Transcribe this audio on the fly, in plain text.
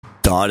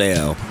Hard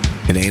Ale.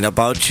 It ain't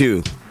about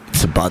you,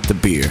 it's about the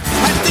beer.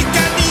 I think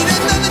I need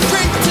another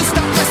drink to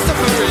stop my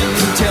suffering.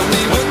 Tell me,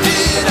 what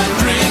did I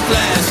drink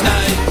last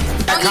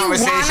night? Don't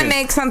you want to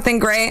make something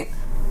great?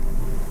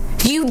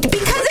 Because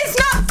it's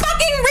not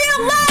fucking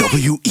real life!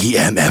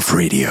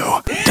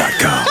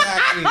 WEMFradio.com.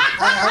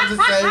 I'm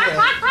just saying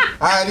that.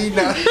 I already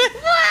know.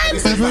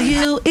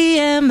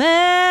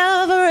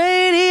 WEMF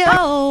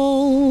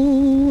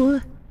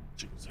Radio.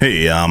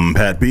 Hey, I'm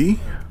Pat B.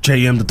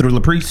 JM the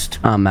Thriller Priest.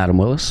 I'm Adam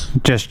Willis.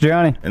 Just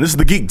Johnny. And this is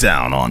the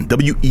Geekdown on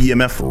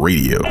WEMF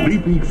Radio.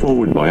 Leaping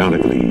forward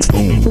bionically.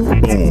 Boom,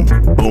 boom,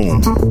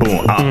 boom,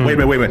 boom. Wait.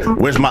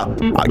 Where's my...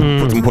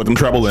 put some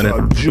treble in it.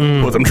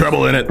 Put some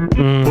treble in it.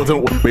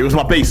 Wait, where's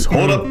my bass?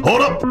 Hold up.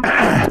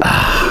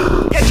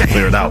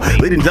 Clear it out.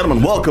 Ladies and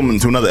gentlemen, welcome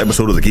to another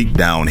episode of the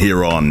Geekdown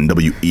here on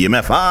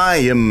WEMF. I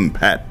am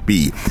Pat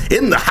B.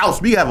 In the house,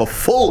 we have a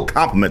full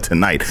complement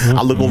tonight.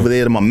 I look over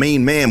there to my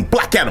main man,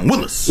 Black Adam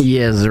Willis.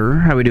 Yes, sir.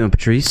 How we doing,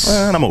 Patrice?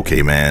 And I'm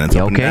okay, man. It's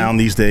up and down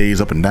these days,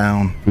 up and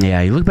down.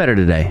 Yeah, you look better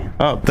today.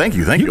 Oh, thank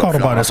you. You called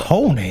him by his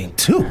whole name,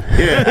 too.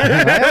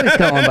 Yeah. I always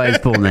call him by his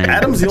full name.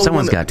 Adam's the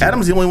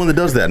only one that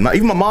does that.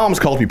 Even my mom's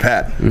calls me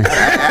Pat.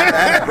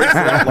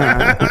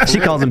 She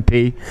calls him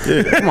P.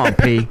 Yeah. Come on,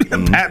 P.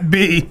 Pat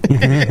B.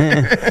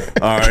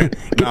 All right.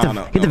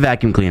 Get the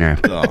vacuum cleaner.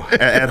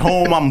 At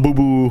home, I'm Boo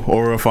Boo,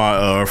 or if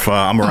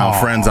I'm around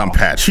friends, I'm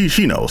Pat.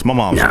 She knows. My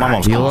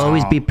mom's. You'll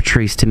always be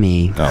Patrice to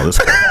me. Oh, this.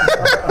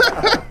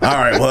 All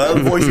right. Well,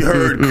 that voice you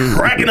heard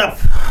cracking up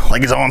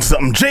like he's on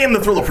something. JM the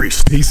Thriller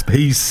Priest.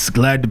 Peace.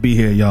 Glad to be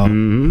here, y'all.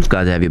 It's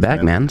glad to have you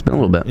back, man. It's been a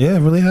little bit. Yeah, it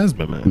really has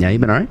been, man. Yeah, you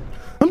been all right?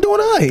 I'm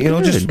doing all right.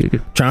 Just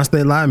trying to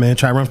stay alive, man.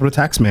 Try to run for the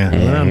tax man.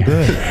 Yeah, I'm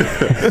good.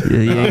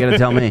 You ain't gonna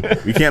tell me.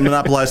 We can't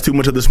monopolize too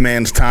much of this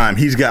man's time.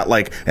 He's got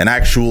like an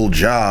actual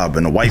job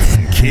and a wife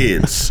and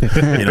kids.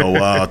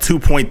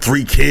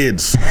 2.3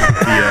 kids.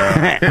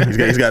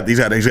 He's got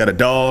a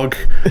dog.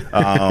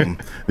 Taking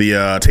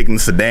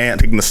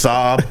the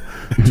Saab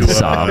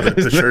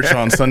to church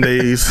on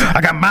Sundays.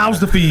 I got mouths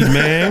to feed,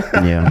 man.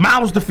 Yeah.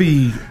 Mouths to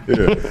feed.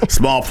 Yeah.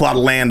 Small plot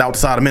of land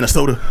outside of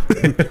Minnesota.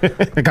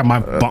 I got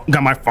my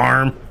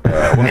farm.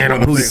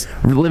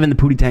 Living the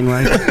Pootie Tang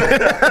life.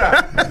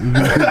 I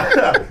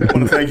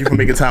want to thank you for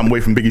making time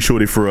away from Biggie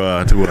Shorty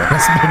love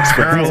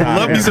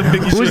me some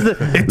Biggie Shorty.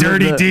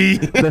 Dirty D.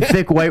 The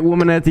thick white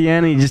woman at the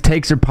end, and he just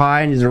takes her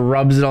pie and just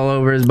rubs it all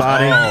over his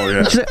body. Oh,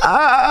 yeah. She's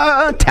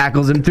like,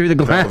 tackles him through the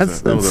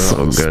glass. That was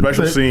so good.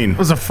 Special scene. It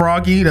was a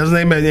Froggy. That was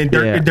his name.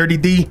 Dirty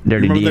D.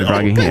 Dirty D and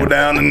Froggy. Go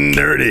down and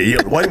dirty.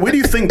 Where do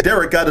you think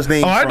Derek got his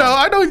name from?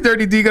 I know.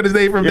 Dirty D got his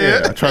name from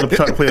there. I try to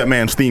play that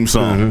man's theme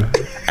song.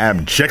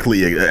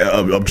 Abjectly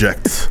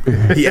objects.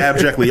 He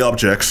abjectly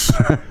objects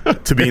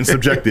to being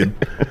subjected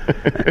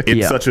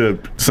in such a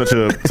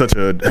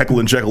Heckle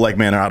and Jekyll like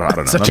manner. I don't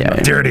know. Such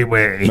a dirty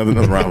way.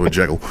 Nothing wrong with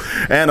Jekyll.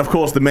 And of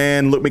course, the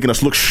man making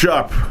us look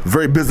sharp,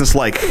 very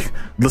businesslike,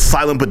 the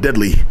silent but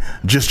deadly,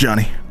 just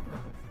Johnny.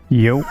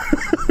 Yo.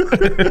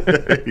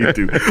 You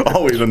do.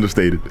 Always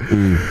understated.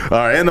 All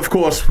right, and of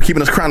course,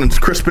 keeping us crowned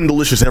and crisp and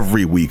delicious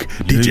every week,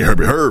 DJ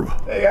Herbie Herb.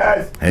 Hey,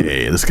 guys.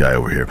 Hey, this guy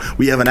over here.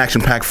 We have an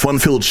action-packed,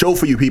 fun-filled show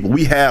for you people.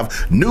 We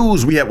have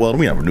news. We have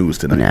news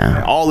tonight.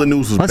 Nah. All the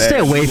news is Let's bad. stay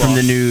away from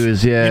the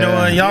news. Yeah. You know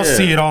what? Y'all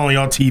see it all on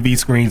y'all TV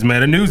screens,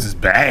 man. The news is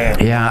bad.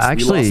 Yeah, We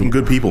actually, lost some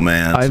good people,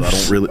 man. I've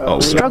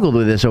struggled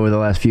with this over the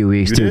last few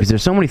weeks, too, because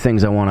there's so many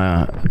things I want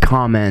to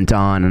comment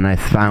on, and I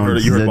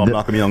found... You heard about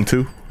Malcolm Young,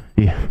 too?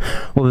 Yeah.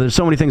 Well, there's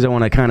so many things I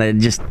want to kind of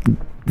just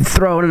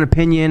throw out an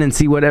opinion and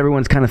see what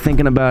everyone's kind of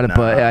thinking about it.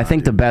 But I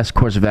think the best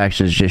course of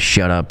action is just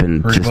shut up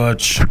and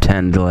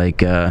pretend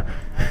like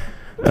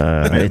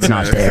it's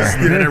not there.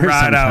 Let it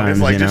ride out.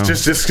 It's like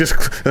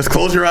just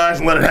close your eyes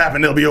and let it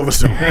happen. It'll be over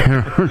soon.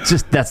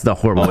 That's the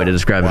horrible way to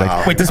describe it.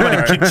 Like, wait, this is when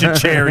you kick your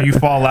chair and you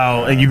fall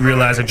out and you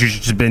realize that you've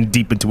just been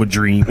deep into a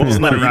dream.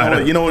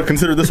 Well, you know what?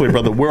 Consider it this way,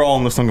 brother. We're all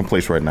in the sunken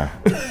place right now.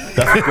 We're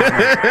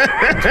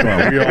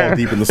all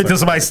deep in the sunken Until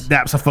somebody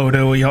snaps a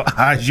photo of your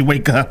eyes, you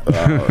wake up.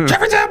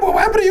 Jeffrey Tambor,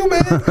 what happened to you,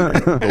 man?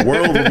 The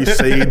world will be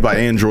saved by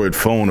Android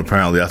phone.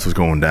 Apparently, that's what's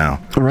going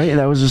down. Right?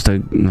 That was just a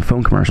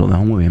phone commercial, the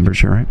whole movie, I'm pretty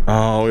sure, right?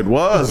 Oh, it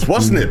was,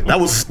 wasn't it? That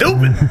was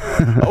stupid.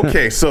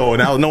 Okay, so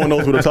now no one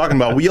knows what we're talking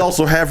about. We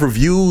also have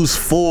reviews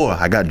for.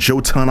 I got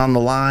Jotun on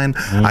the line.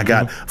 I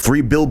got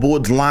 3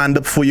 billboards lined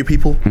up for you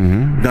people.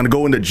 We're gonna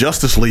go into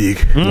Justice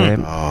League.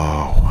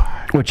 Oh.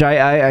 Which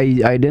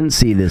I didn't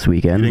see this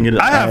weekend.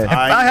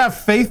 I have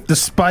faith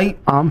despite.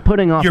 I'm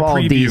putting off all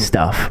preview. DC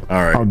stuff.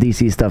 All right. All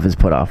DC stuff is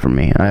put off for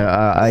me.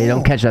 I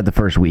don't catch that the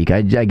first week.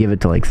 I give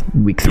it to like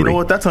week 3. You know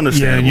what? That's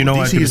understandable. Yeah, you know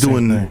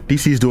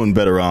DC's doing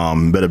better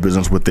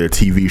business with their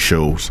TV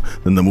shows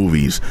than the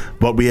movies.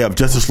 But we have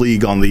Justice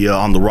League on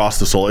the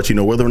roster, so I'll let you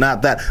know whether or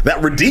not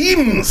that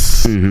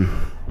redeems.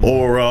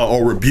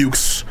 Or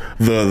rebukes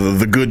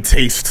the good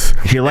taste.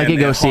 If you like it,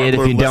 go see it.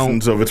 If you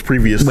don't, of its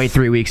previous, wait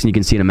 3 weeks and you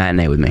can see it in a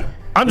matinee with me.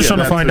 I'm just trying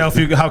to find out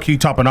how can you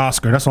top an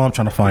Oscar. That's all I'm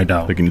trying to find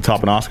out. Can you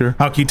top an Oscar?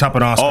 How can you top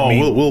an Oscar?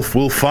 Oh,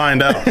 we'll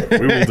find out.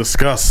 We will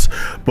discuss,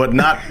 but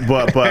after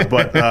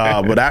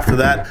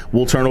that,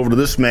 we'll turn over to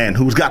this man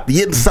who's got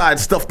the inside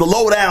stuff, the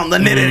lowdown, the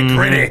nitty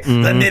gritty,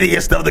 the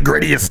nittiest of the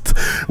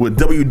grittiest with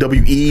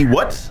WWE.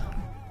 What?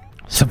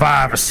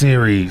 Survivor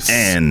Series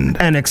and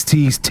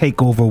NXT's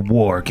Takeover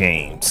War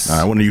Games.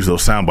 I want to use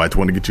those sound bites.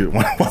 Want to get you.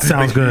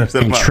 Sounds good.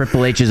 And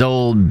Triple H's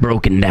old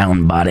broken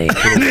down body.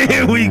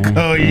 Here we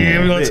go. Yeah,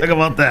 we're gonna talk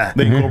about that.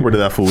 They incorporated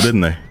that fool, didn't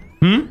they?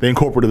 They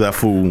incorporated that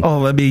fool.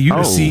 Oh, I mean, you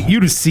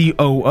the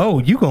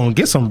COO. You gonna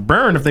get some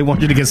burn if they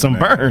want you to get some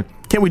burn.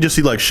 Can't we just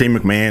see like Shane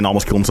McMahon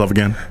almost kill himself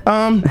again?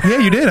 Yeah,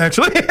 you did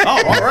actually.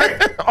 Oh, all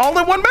right. All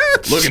in one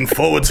match. Looking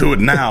forward to it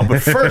now.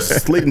 But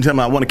first, ladies and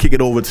gentlemen, I want to kick it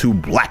over to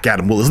Black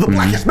Adam Willis, the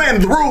blackest man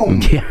in the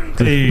room. Yeah.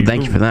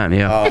 Thank you for that.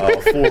 Yeah.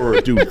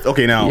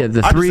 Okay, now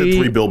the I just said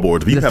 3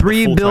 billboards. The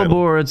 3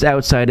 billboards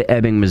outside of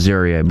Ebbing,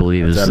 Missouri, I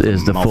believe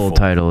is the full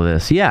title of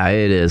this. Yeah,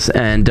 it is.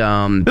 And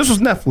this was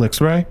Netflix,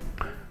 right?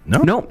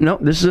 No.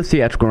 This is a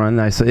theatrical run.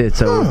 It's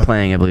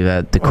playing, I believe,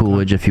 at the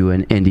Coolidge, a few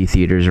indie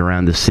theaters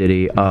around the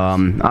city.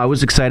 I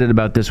was excited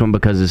about this one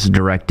because it's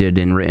directed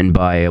and written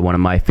by one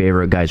of my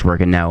favorite guys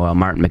working now,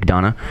 Martin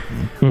McDonough,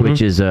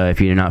 which is,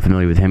 if you're not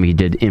familiar with him, he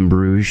did In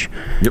Bruges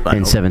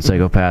and Seven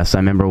Psychopaths. I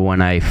remember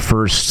when I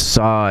first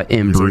saw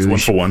In Bruges. 1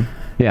 for 1.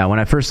 Yeah, when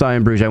I first saw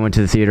In Bruges, I went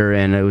to the theater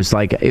and it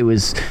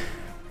was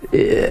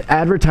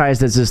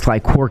advertised as this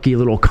like quirky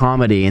little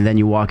comedy, and then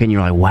you walk in,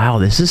 you're like, wow,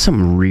 this is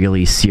some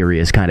really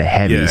serious kind of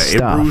heavy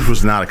stuff. In Bruges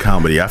was not a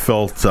comedy. I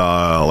felt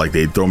like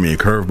they'd throw me a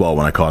curveball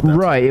when I caught that.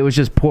 Right, it was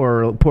just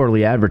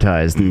poorly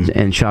advertised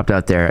and shopped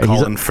out there.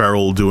 Colin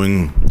Farrell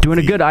doing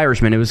a good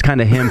Irishman. It was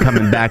kind of him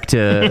coming back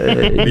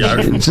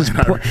to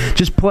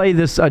just play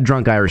this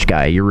drunk Irish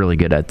guy. You're really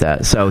good at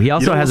that. So he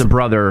also has a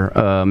brother,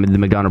 the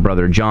McDonough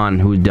brother John,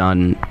 who's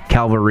done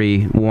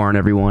Cavalry, Warren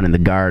Everyone, and The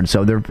Guard.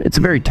 So it's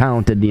a very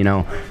talented,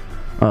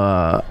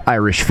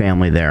 Irish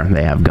family there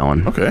they have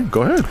going. Okay,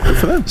 go ahead. Good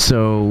for them.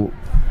 So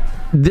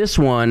this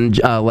one,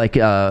 like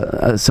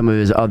some of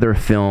his other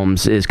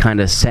films, is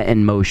kind of set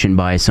in motion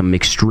by some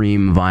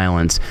extreme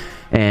violence.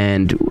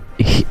 And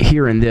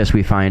here in this,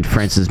 we find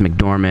Frances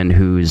McDormand,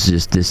 who's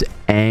just this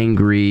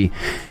angry,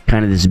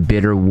 kind of this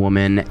bitter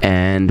woman.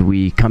 And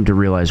we come to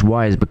realize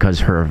why is because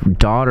her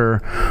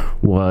daughter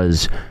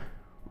was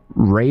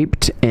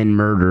raped and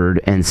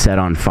murdered and set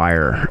on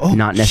fire,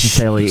 not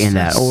necessarily in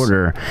that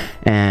order.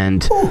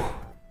 And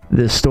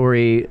the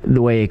story,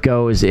 the way it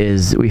goes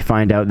is we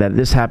find out that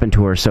this happened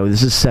to her. So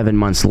this is 7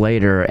 months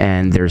later,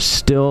 and there's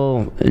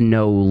still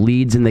no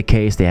leads in the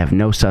case. They have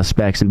no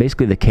suspects, and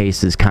basically the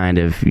case is kind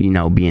of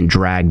being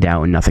dragged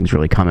out and nothing's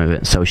really come of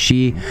it. So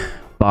she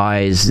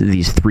buys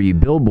these 3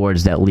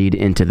 billboards that lead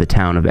into the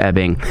town of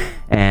Ebbing,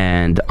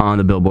 and on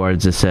the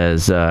billboards it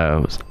says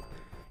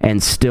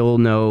and still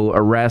no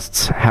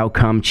arrests. How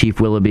come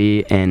Chief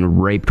Willoughby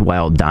and raped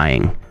while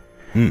dying?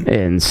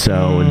 And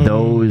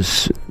so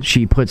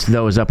she puts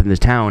those up in the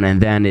town,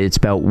 and then it's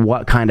about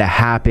what kind of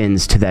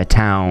happens to that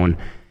town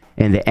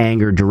and the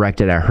anger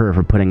directed at her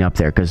for putting up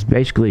there. Because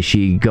basically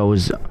she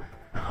goes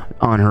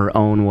on her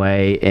own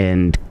way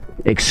and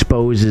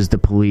exposes the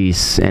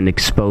police and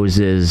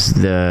exposes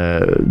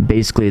the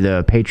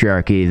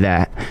patriarchy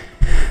that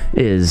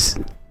is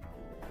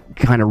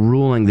kind of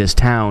ruling this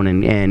town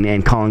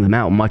and calling them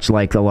out, much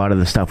like a lot of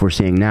the stuff we're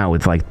seeing now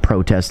with like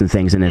protests and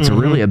things. And it's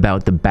really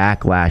about the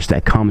backlash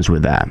that comes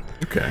with that.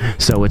 Okay.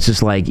 So it's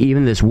just like,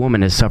 even this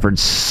woman has suffered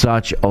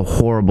such a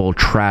horrible,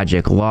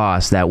 tragic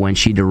loss that when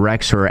she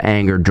directs her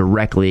anger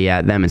directly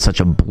at them in such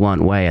a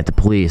blunt way at the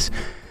police,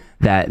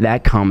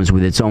 that comes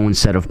with its own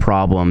set of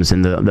problems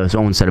and the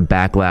own set of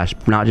backlash,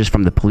 not just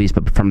from the police,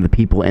 but from the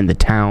people in the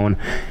town,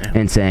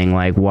 and saying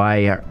like,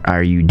 why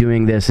are you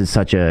doing this? It's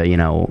such a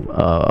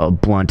a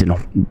blunt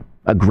and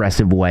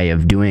aggressive way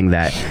of doing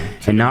that,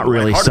 and not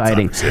really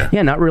siding,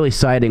 not really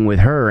siding with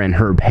her and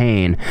her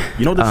pain.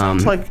 This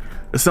sounds like.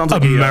 It sounds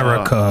like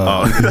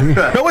America.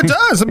 No, it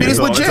does. I mean, it's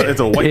legit. It's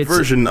a white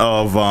version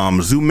of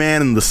Zooman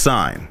and the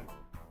Sign.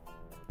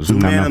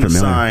 Zooman and the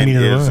Sign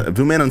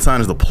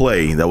is the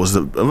play that was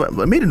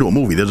made into a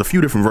movie. There's a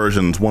few different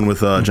versions. One with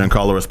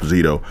Giancarlo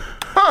Esposito.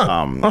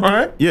 All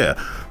right. Yeah,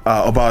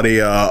 about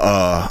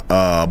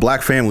a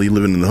black family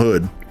living in the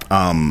hood.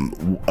 A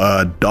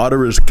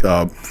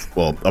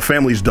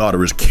family's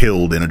daughter is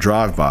killed in a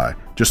drive-by.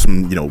 Just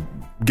some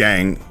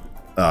gang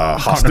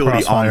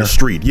hostility on the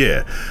street.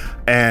 Yeah,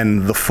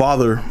 and the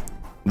father.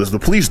 The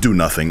police do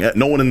nothing.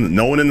 No one in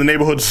the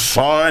neighborhood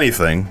saw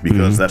anything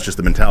because that's just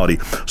the mentality.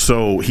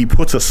 So he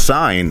puts a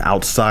sign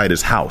outside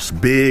his house,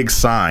 big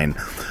sign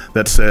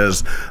that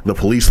says, "The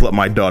police let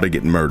my daughter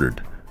get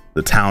murdered.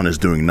 The town is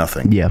doing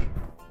nothing." Yeah.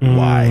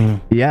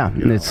 Why? Yeah.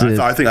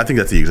 I think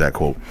that's the exact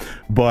quote.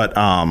 But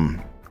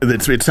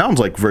It sounds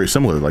like very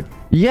similar. Like,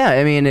 yeah,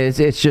 I mean,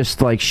 it's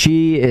just like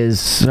she is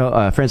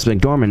so, Frances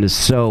McDormand is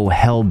so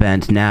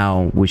hell-bent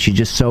now, was she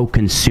just so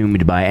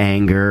consumed by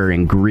anger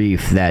and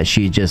grief that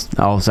she just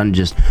all of a sudden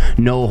just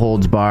no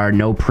holds barred,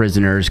 no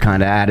prisoners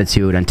kind of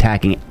attitude,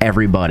 attacking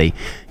everybody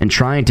and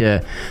trying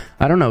to,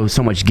 I don't know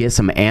so much get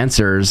some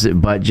answers,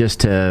 but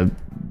just to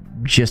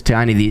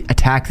kind of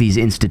attack these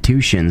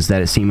institutions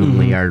that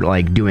seemingly are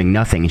like doing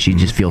nothing, and she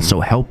just feels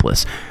so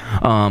helpless.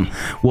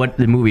 What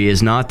the movie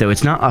is not, though,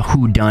 it's not a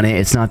whodunit.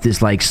 It's not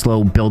this like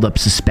slow build-up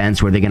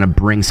suspense where they're gonna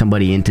bring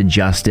somebody into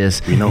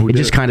justice. You know who it did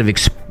just it? kind of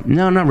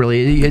no, not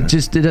really. It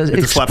does. It's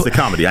a slapstick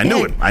comedy. I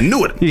knew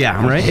it.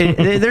 Yeah, right.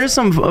 There's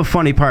some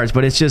funny parts,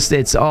 but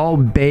it's all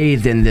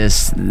bathed in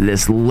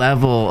this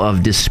level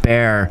of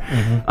despair.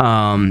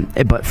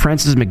 But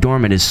Frances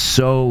McDormand is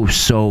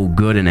so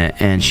good in it,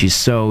 and she's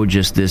so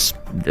just this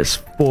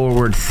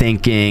forward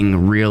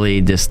thinking.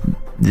 Really, this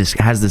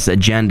has this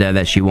agenda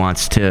that she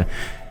wants to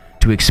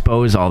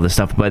expose all this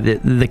stuff. But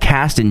the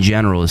cast in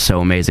general is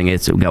so amazing.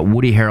 It's got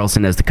Woody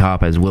Harrelson as the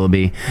cop, as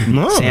Willoughby.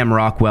 Sam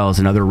Rockwell is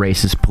another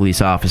racist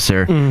police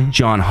officer.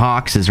 John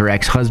Hawkes is her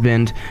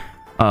ex-husband.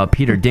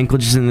 Peter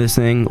Dinklage is in this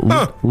thing.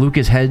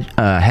 Lucas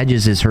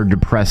Hedges is her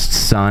depressed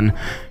son.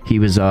 He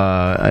was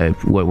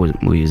what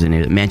was he in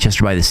it?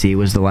 Manchester by the Sea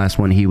was the last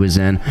one he was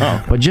in.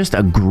 But just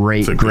a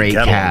great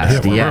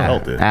cast.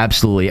 Yeah,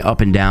 absolutely up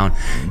and down.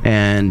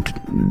 And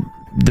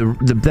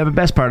the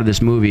best part of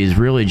this movie is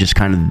really just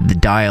kind of the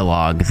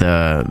dialogue,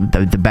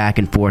 the back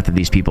and forth that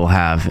these people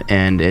have,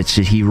 and it's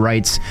just, he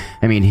writes.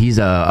 I mean, he's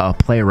a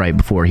playwright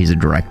before he's a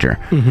director,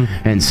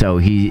 and so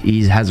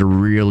he has a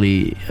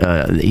really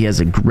he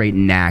has a great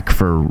knack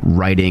for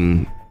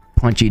writing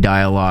punchy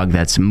dialogue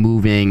that's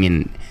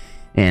moving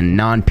and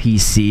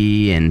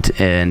non-PC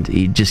and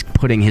he just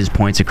putting his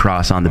points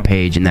across on the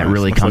page, and that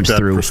really comes like that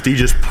through.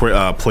 Prestigious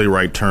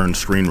playwright turned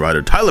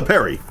screenwriter Tyler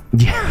Perry.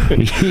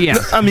 Yeah.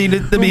 I mean,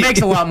 Who makes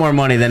a lot more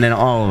money than in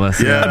all of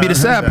us. Yeah. I mean, the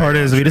sad part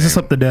is, this is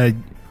something that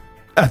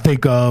I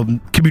think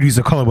communities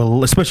of color,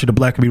 well, especially the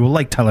black community, will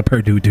like Tyler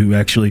Perry do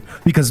actually,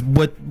 because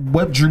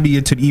what drew me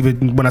into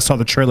even when I saw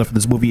the trailer for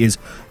this movie is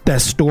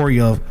that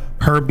story of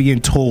her being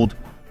told,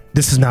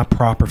 this is not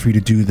proper for you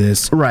to do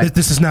this. Right.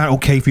 This is not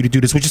okay for you to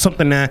do this, which is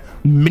something that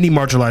many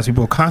marginalized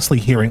people are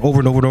constantly hearing over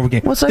and over and over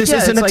again. Well, it's like, this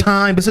isn't a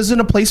time. This isn't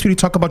a place for you to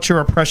talk about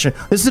your oppression.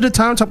 This isn't a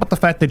time to talk about the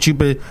fact that you've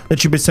been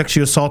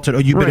sexually assaulted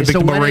or you've been a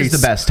victim of race. So when is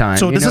the best time?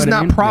 So this is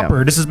not proper.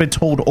 Yeah. This has been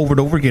told over and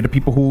over again to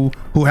people who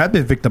have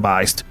been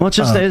victimized. Well, it's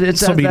just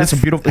it's a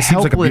beautiful. It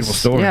seems like a beautiful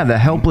story. Yeah, the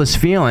helpless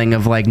feeling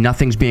of like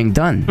nothing's being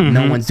done.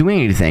 No one's doing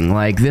anything.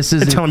 Like this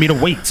is telling me to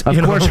wait.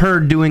 Of course, her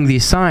doing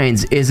these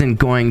signs isn't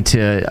going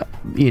to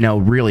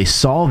really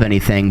solve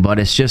anything. But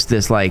it's just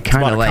this like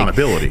kind of like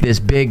this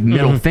big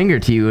middle finger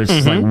to you. It's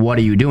just like, what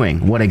are you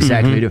doing? What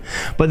exactly are you doing?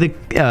 But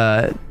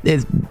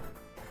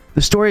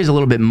the story is a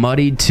little bit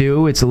muddied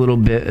too. It's a little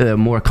bit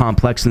more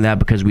complex than that,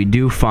 because we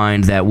do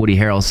find that Woody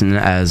Harrelson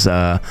as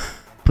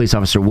police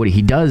officer Woody,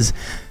 he does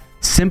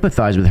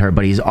sympathize with her,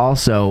 but he's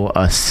also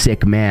a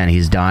sick man.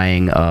 He's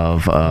dying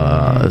of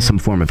some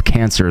form of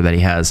cancer that he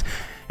has.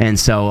 And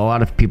so a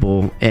lot of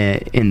people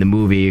in the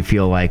movie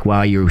feel like,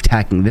 wow, you're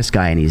attacking this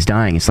guy and he's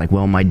dying. It's like,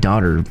 well, my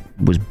daughter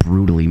was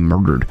brutally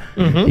murdered.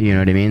 You know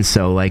what I mean?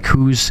 So like,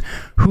 who's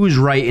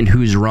right and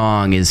who's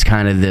wrong is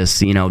kind of this,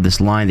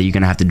 this line that you're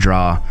going to have to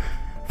draw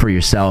for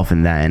yourself,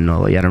 and I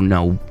don't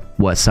know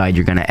what side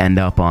you're going to end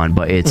up on,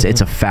 but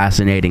it's a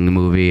fascinating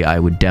movie. I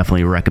would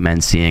definitely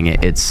recommend seeing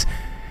it. It's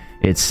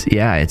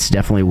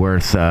definitely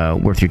worth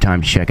your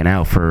time checking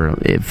out for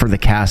the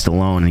cast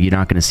alone. You're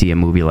not going to see a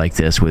movie like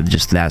this with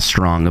just that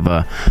strong of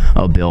a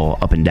bill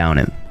up and down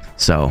it.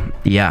 So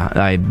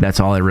yeah, that's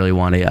all I really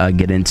want to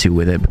get into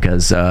with it,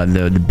 because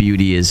the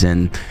beauty is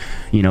in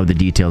the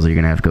details that you're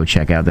gonna have to go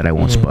check out that I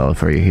won't spoil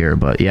for you here.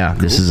 But yeah,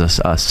 this is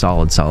a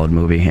solid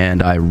movie,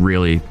 and I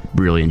really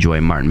enjoy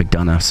Martin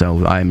McDonagh.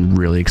 So I'm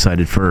really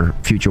excited for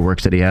future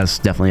works that he has.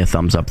 Definitely a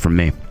thumbs up from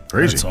me.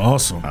 Crazy. That's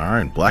awesome. All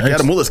right, Black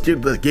Adam Willis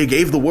gave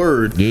the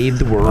word.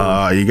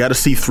 You got to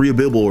see 3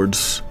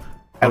 billboards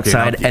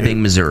outside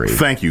Ebbing, Missouri.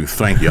 Thank you. I was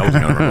going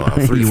to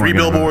remember. Three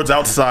billboards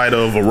outside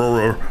of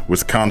Aurora,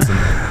 Wisconsin.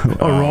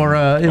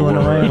 Aurora,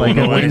 Illinois, like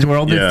Wayne's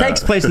World. Yeah. It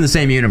takes place in the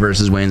same universe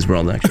as Wayne's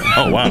World, actually.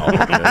 Oh, wow.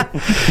 Okay.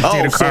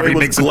 So it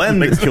was Glenn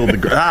that killed the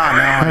girl.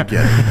 Now I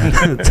get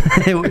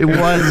it. It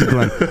was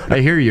Glenn. I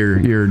hear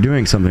you're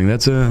doing something.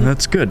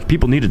 That's good.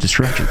 People need a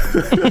distraction.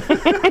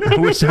 I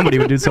wish somebody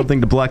would do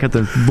something to block out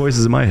the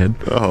voices in my head.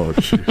 Oh,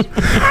 jeez.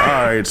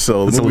 All right,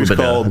 so the movie's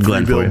called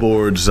 3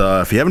 Billboards.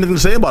 If you have anything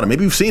to say about it,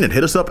 maybe you've seen it,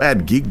 hit us up at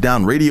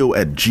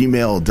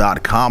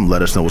geekdownradio@gmail.com.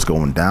 Let us know what's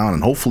going down,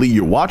 and hopefully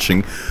you're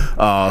watching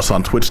us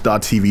on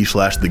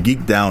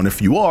twitch.tv/thegeekdown. If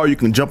you are, you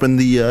can jump in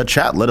the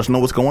chat, let us know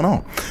what's going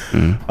on.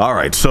 All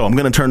right, so I'm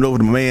going to turn it over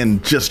to my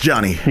man Just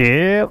Johnny.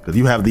 Yeah, because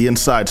you have the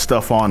inside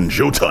stuff on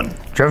Jotun.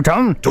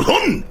 Jotun.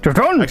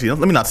 Actually, let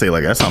me not say it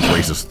like that. That sounds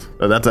racist.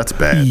 That's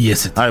bad.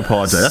 Yes, I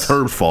apologize. That's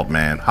Herb's fault,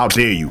 man. How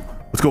dare you?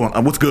 What's going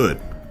on? What's good?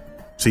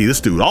 See,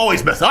 this dude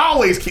always best.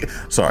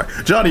 Sorry,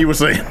 Johnny, you were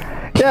saying.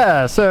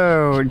 Yeah,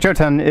 so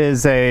Jotun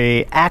is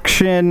a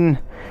action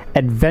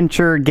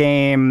adventure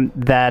game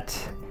that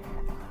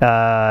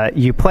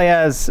you play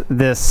as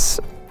this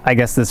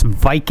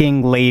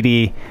Viking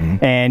lady,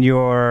 and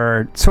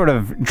you're sort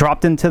of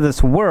dropped into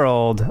this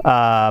world,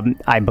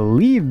 I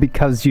believe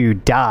because you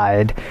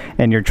died,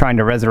 and you're trying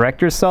to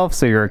resurrect yourself,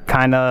 so you're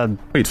kind of...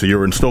 Wait, so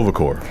you're in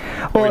Stovacor?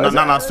 Well,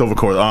 not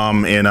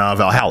Stovacor, in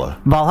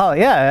Valhalla. Valhalla,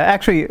 yeah.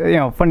 Actually,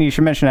 funny you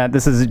should mention that.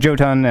 This is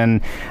Jotun,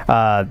 and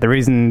the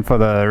reason for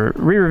the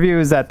re-review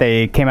is that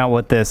they came out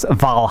with this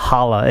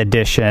Valhalla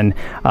edition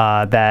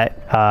that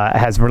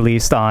has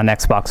released on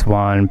Xbox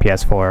One,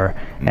 PS4,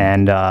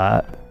 and...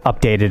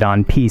 updated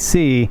on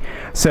PC,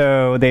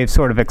 so they've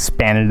sort of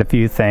expanded a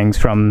few things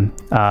from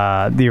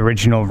the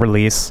original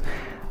release.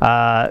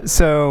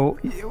 So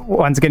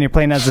once again, you're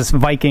playing as this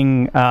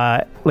Viking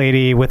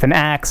lady with an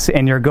axe,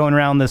 and you're going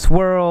around this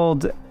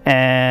world,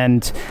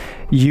 and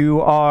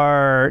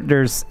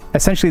there's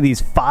essentially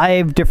these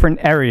 5 different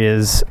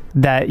areas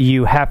that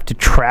you have to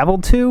travel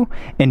to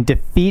and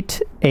defeat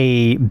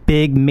a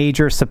big,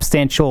 major,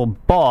 substantial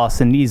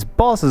boss, and these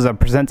bosses are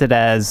presented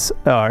as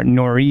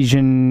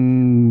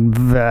Norwegian,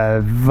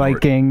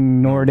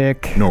 Viking,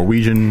 Nordic,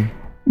 Norwegian.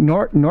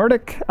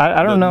 Nordic?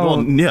 I don't know.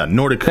 Well, yeah,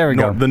 Nordic. There we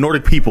go. The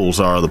Nordic peoples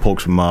are the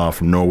folks from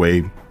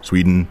Norway,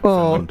 Sweden,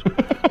 Finland,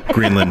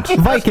 Greenland.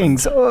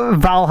 Vikings,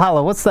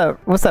 Valhalla. What's that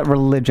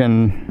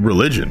religion?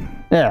 Religion.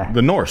 Yeah.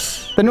 The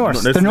Norse. The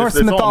Norse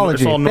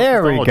mythology. All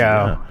there we mythology,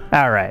 go.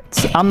 Yeah. All right.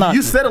 So I'm not.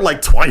 You said it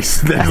like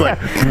twice. He's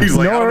like, Norse,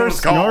 I don't know what it's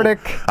called. Nordic.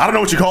 I don't know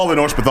what you call the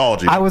Norse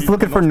mythology. I was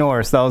looking for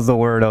Norse. That was the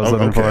word I was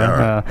looking for.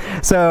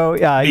 Right. So,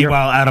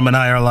 meanwhile, Adam and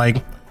I are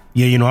like,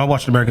 yeah, I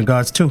watched American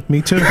Gods too.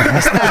 Me too.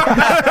 That's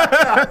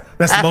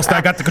the most I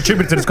got to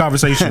contribute to this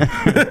conversation.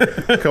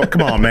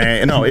 Come on,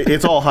 man. No,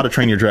 it's all How to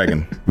Train Your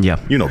Dragon. Yeah.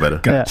 You know better.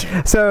 Gotcha.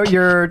 Yeah. So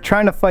you're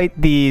trying to fight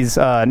these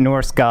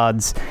Norse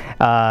gods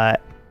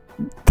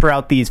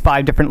throughout these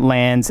 5 different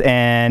lands,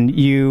 and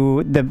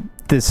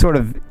the sort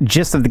of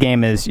gist of the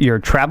game is you're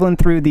traveling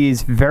through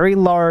these very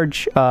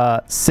large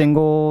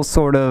single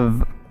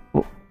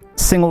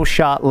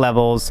shot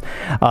levels,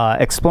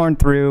 exploring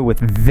through with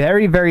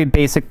very, very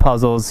basic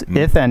puzzles,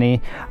 if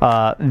any,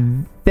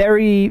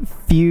 very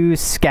few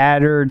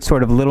scattered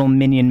sort of little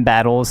minion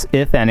battles,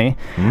 if any,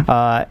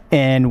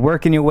 and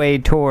working your way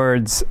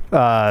towards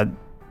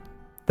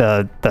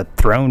the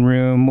throne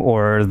room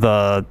or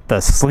the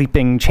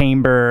sleeping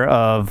chamber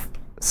of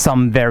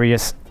some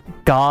various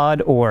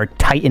god or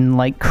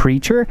titan-like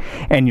creature,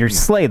 and you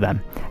slay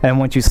them. And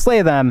once you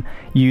slay them,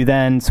 you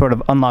then sort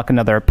of unlock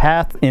another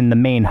path in the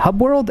main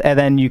hub world, and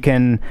then you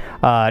can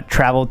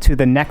travel to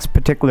the next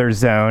particular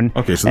zone.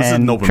 Okay, so this is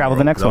an open travel world.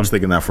 The next I was one.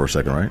 thinking that for a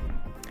second, right?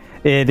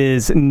 It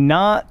is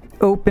not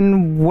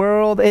open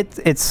world.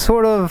 It's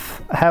sort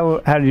of how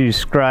do you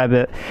describe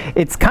it?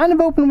 It's kind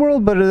of open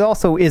world, but it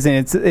also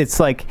isn't. It's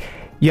like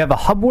you have a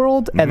hub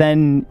world, and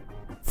then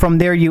from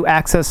there you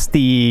access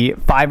the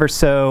 5 or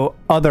so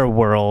other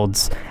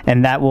worlds,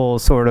 and that will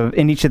sort of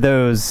in each of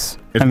those.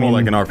 It's more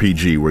like an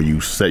RPG where you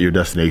set your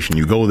destination,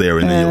 you go there,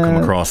 and then you'll come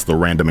across the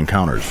random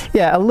encounters.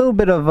 Yeah, a little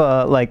bit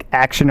of like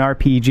action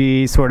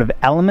RPG sort of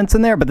elements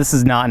in there, but this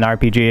is not an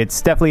RPG.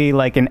 It's definitely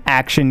like an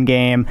action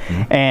game,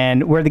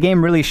 and where the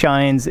game really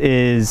shines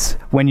is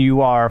when you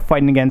are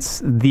fighting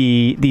against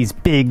these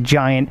big,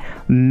 giant,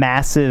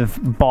 massive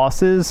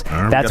bosses.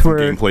 That's where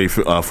gameplay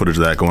footage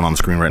of that going on the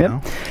screen right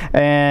now.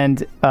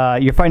 And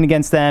you're fighting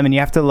against them, and you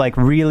have to like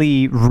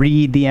really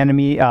read the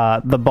enemy,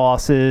 the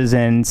bosses,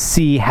 and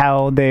see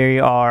how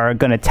they are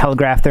going to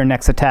telegraph their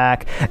next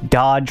attack,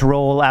 dodge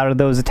roll out of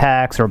those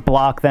attacks or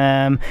block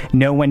them,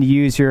 know when to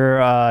use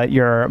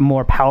your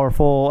more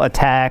powerful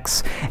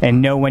attacks,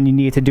 and know when you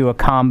need to do a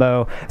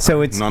combo.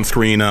 So it's on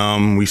screen.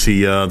 We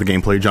see the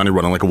gameplay, Johnny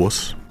running like a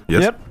wuss.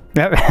 Yes. Yep.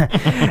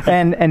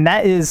 and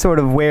that is sort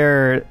of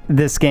where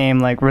this game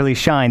like really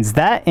shines.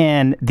 That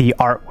and the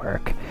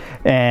artwork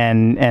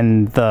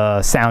and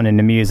the sound and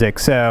the music.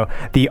 So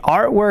the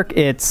artwork,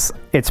 it's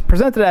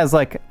presented as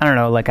like, I don't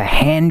know, like a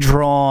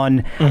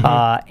hand-drawn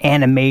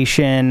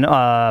animation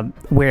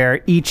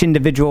where each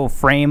individual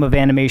frame of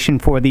animation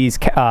for these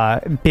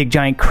big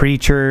giant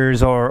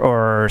creatures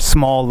or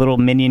small little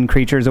minion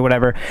creatures or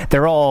whatever,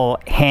 they're all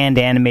hand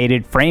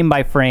animated frame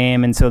by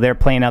frame, and so they're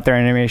playing out their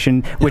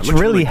animation, which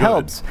really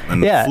helps.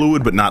 And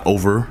fluid but not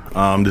over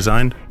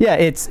designed. Yeah,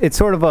 it's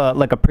sort of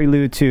like a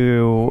prelude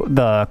to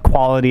the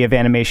quality of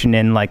animation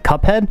in like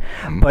Cuphead,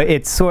 but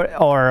it's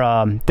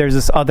there's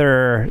this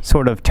other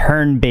sort of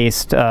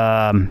turn-based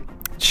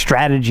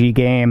strategy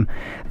game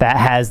that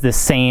has the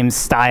same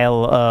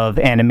style of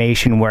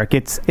animation work.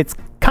 It's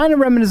kind of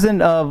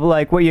reminiscent of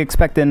like what you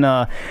expect in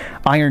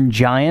Iron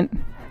Giant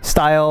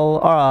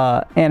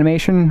style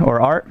animation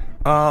or art.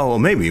 Oh, well,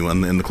 maybe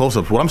in the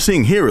close-ups. What I'm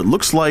seeing here, it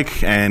looks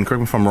like, and correct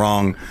me if I'm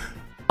wrong,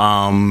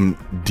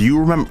 do you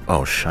remember?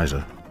 Oh,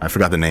 shiza. I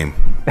forgot the name.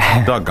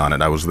 Doggone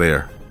it, I was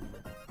there.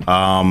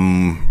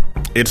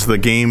 It's the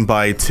game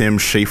by Tim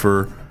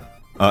Schafer,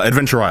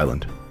 Adventure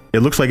Island. It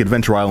looks like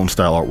Adventure Island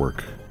style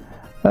artwork.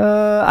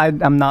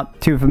 I'm not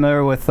too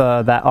familiar with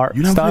that art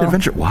You never style. played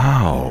Adventure?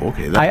 Wow.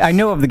 Okay. I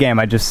know of the game.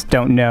 I just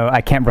don't know.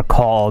 I can't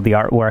recall the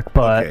artwork.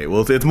 But Okay.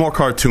 Well, it's more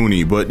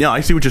cartoony, but yeah,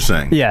 I see what you're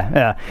saying.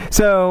 yeah.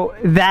 So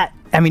that,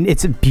 I mean,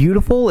 it's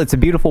beautiful. It's a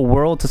beautiful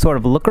world to sort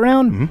of look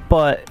around.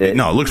 But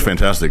No, it looks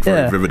fantastic.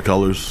 Very vivid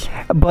colors.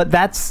 But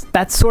that's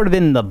sort of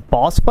in the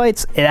boss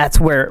fights. That's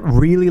where it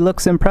really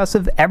looks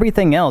impressive.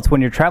 Everything else,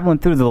 when you're traveling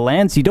through the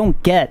lands, you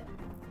don't get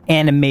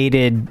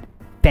animated,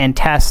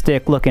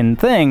 fantastic looking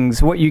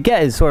things. What you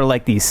get is sort of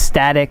like these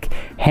static,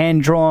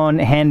 hand-drawn,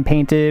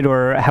 hand-painted,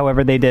 or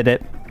however they did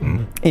it,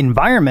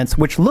 environments,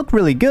 which look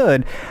really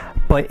good,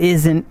 but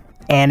isn't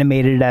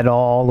animated at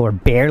all or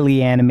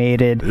barely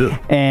animated. Ew.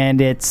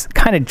 And it's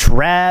kind of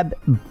drab,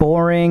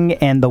 boring,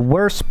 and the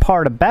worst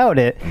part about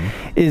it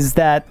is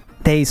that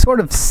they sort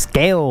of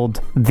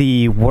scaled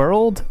the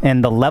world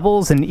and the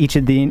levels in each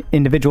of the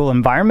individual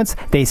environments.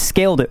 They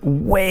scaled it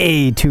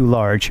way too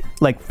large,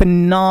 like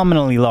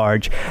phenomenally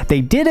large.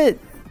 They did it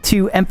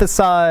to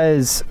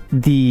emphasize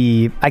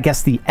the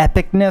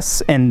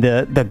epicness and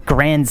the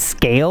grand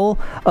scale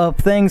of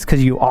things,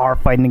 because you are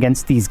fighting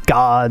against these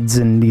gods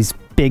and these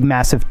big,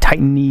 massive,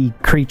 titan-y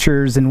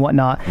creatures and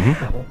whatnot.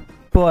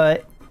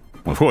 But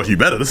Of course, you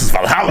better. This is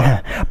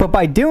Valhalla. but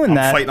by doing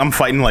that, I'm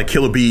fighting like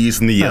killer bees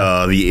and the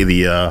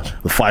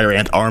fire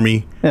ant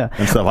army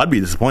and stuff. I'd be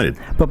disappointed.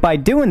 But by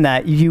doing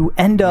that, you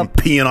end up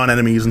peeing on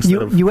enemies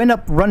instead of. You end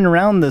up running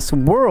around this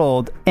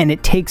world, and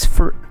it takes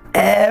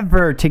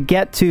forever to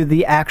get to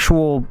the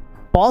actual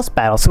boss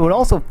battle. So it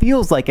also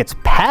feels like it's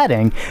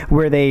padding,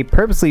 where they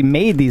purposely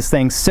made these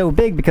things so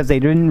big because they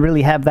didn't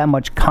really have that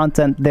much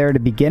content there to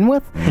begin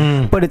with.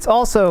 But it's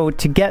also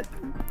to get,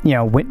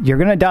 you're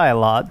going to die a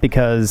lot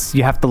because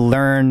you have to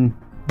learn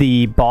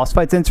the boss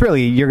fights, and it's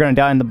really, you're going to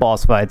die in the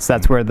boss fights.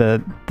 That's where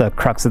the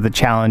crux of the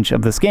challenge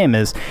of this game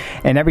is.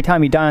 And every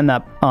time you die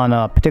on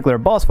a particular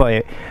boss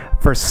fight,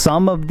 for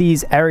some of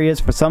these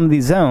areas, for some of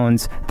these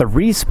zones, the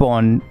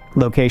respawn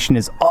location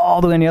is all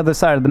the way on the other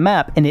side of the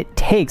map, and it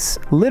takes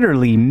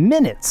literally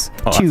minutes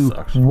to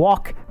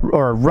walk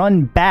or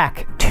run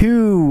back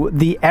to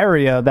the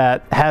area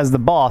that has the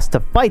boss to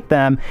fight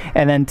them,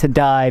 and then to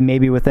die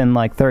maybe within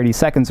like 30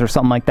 seconds or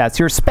something like that.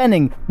 So you're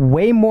spending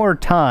way more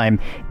time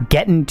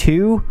getting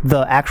to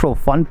the actual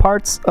fun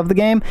parts of the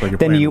game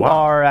than you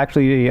are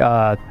actually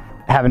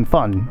having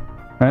fun.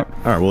 Right?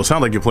 All right. Well, it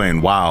sounds like you're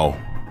playing WoW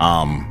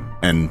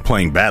and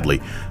playing badly.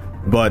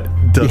 But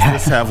does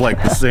this have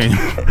like the same?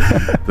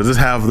 Does this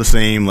have the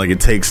same? Like, it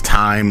takes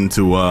time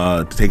to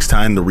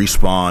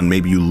respawn.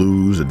 Maybe you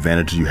lose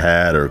advantages you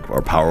had or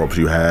power ups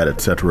you had,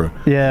 etc.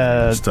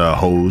 Yeah, just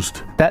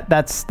hosed.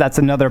 That's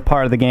another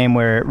part of the game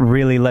where it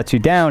really lets you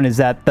down. Is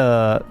that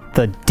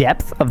the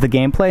depth of the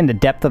gameplay and the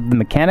depth of the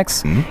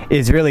mechanics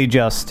is really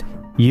just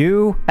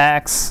you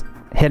axe,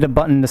 hit a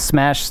button to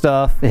smash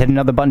stuff, hit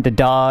another button to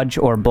dodge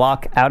or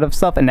block out of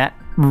stuff, and that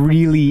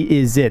really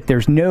is it.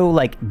 There's no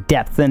like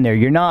depth in there.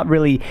 You're not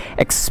really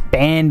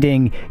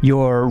expanding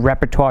your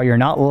repertoire. You're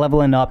not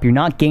leveling up. You're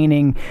not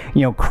gaining,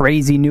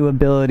 crazy new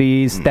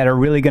abilities that are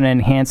really going to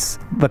enhance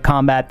the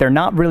combat. They're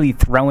not really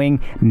throwing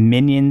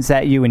minions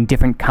at you and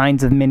different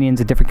kinds of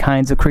minions and different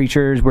kinds of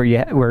creatures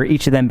where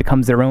each of them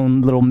becomes their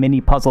own little mini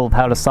puzzle of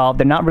how to solve.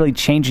 They're not really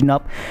changing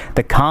up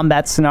the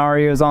combat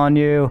scenarios on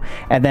you.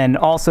 And then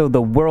also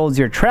the worlds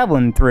you're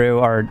traveling through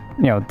are,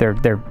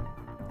 they're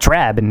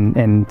drab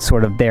and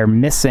sort of they're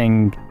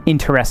missing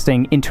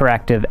interesting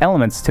interactive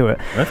elements to it.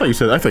 I thought you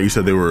said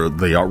the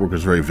artwork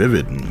was very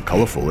vivid and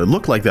colorful. It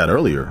looked like that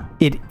earlier.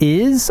 It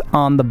is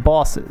on the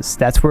bosses.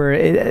 That's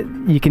where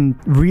you can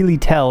really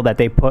tell that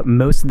they put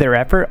most of their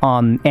effort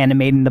on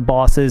animating the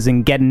bosses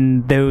and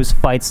getting those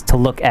fights to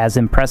look as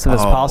impressive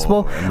as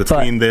possible. And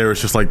between there,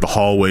 it's just like the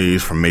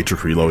hallways from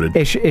Matrix Reloaded.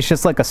 It's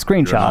just like a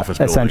screenshot,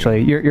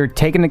 essentially. You're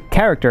taking a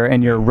character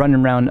and you're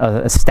running around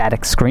a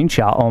static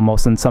screenshot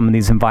almost in some of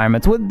these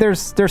environments.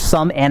 There's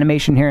some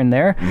animation here and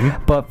there,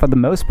 but for the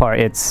most part,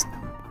 it's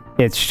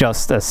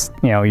just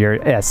you're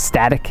a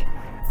static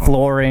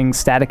flooring,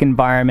 static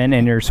environment,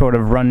 and you're sort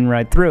of running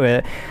right through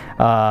it.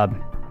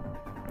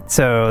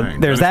 So right.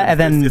 There's that, and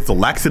then it's the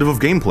laxative of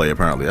gameplay.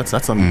 Apparently, that's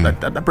something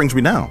that brings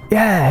me down.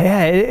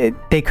 Yeah.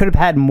 They could have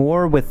had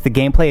more with the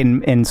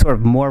gameplay and sort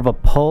of more of a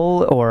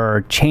pull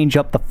or change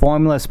up the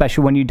formula,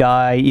 especially when you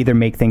die. Either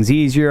make things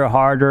easier,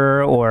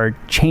 harder, or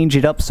change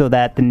it up so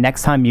that the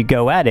next time you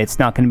go at it, it's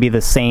not going to be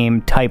the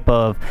same type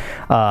of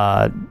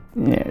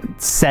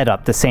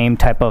setup, the same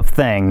type of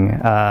thing.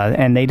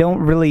 And they don't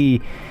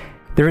really.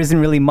 There isn't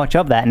really much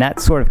of that, and that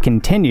sort of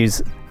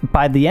continues.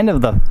 By the end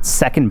of the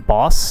second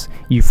boss,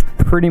 you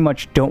pretty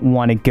much don't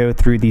want to go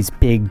through these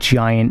big,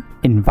 giant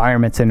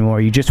environments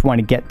anymore. You just want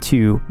to get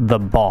to the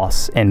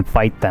boss and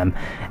fight them.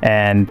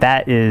 And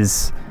that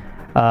is...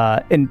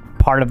 and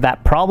part of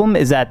that problem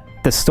is that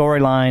the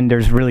storyline,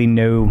 there's really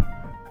no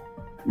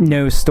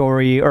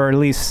story, or at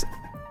least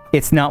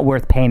it's not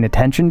worth paying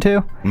attention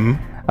to.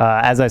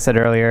 As I said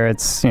earlier,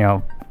 it's,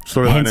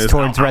 storyline hints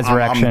towards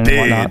resurrection I'm dead,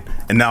 and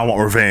whatnot. And now I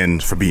want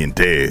revenge for being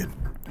dead.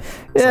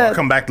 So I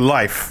come back to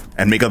life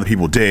and make other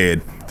people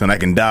dead, then I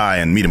can die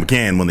and meet them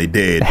again when they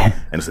dead, and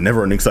it's a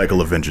never-ending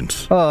cycle of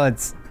vengeance. Well,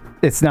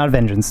 it's not a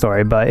vengeance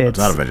story, but it's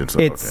not a vengeance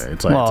story.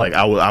 It's like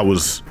I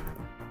was.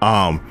 It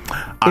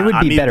would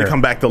I be need better to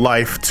come back to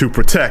life to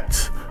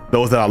protect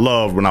those that I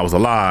loved when I was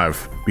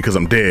alive because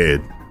I'm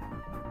dead.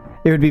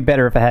 It would be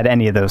better if it had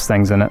any of those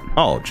things in it.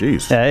 Oh,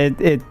 jeez. Yeah,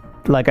 it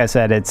like I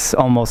said, it's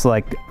almost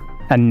like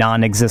a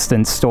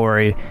non-existent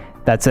story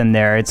that's in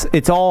there.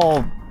 It's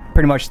all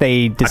pretty much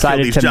they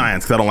decided I kill these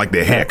giants because I don't like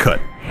their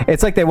haircut.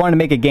 It's like they wanted to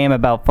make a game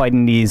about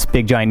fighting these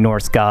big giant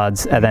Norse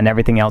gods, and then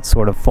everything else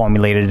sort of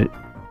formulated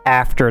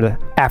after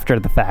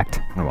the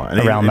fact.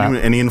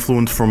 Any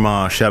influence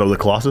from Shadow of the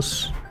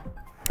Colossus?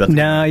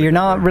 No, you're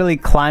not really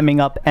climbing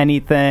up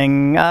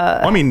anything.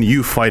 I mean,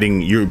 you're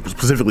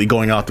specifically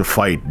going out to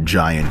fight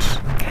giants.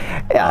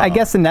 I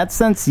guess in that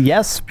sense,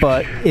 yes,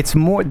 but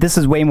this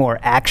is way more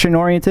action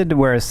oriented,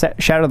 whereas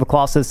Shadow of the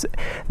Colossus,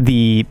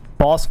 the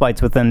boss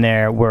fights within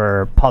there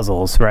were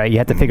puzzles, right? You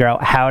had to figure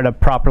out how to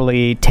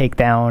properly take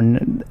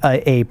down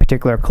a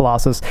particular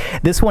Colossus.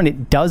 This one,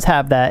 it does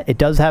have that. It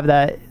does have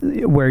that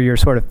where you're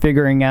sort of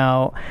figuring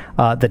out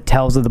the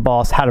tells of the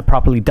boss, how to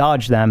properly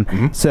dodge them.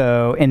 Mm-hmm.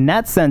 So in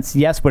that sense,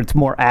 yes, but it's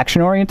more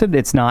action oriented.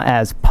 It's not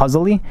as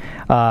puzzly.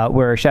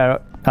 Where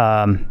Shadow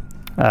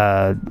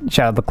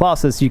of the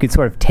Colossus, you could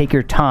sort of take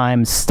your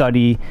time,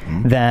 study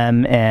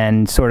them,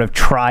 and sort of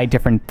try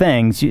different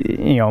things.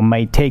 You know, it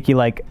might take you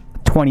like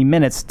 20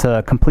 minutes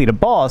to complete a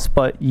boss,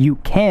 but you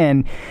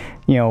can,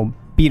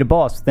 beat a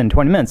boss within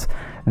 20 minutes.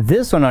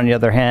 This one, on the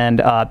other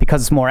hand,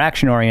 because it's more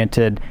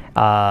action-oriented,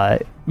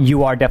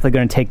 you are definitely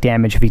going to take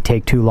damage if you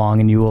take too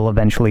long, and you will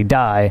eventually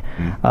die.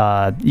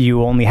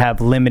 You only have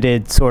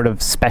limited sort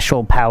of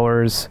special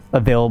powers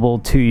available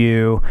to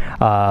you,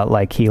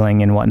 like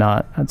healing and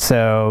whatnot.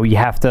 So you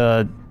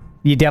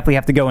definitely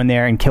have to go in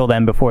there and kill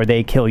them before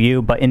they kill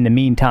you. But in the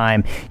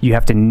meantime, you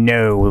have to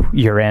know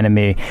your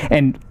enemy.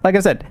 And like I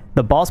said,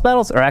 the boss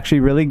battles are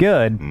actually really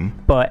good,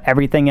 but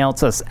everything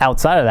else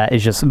outside of that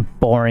is just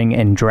boring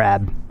and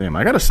drab. Damn,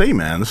 I gotta say,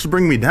 man, this is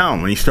bringing me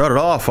down. When you started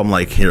off, I'm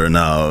like hearing,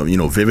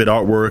 vivid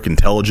artwork,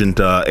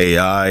 intelligent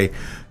AI,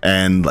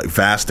 and like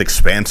vast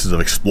expanses of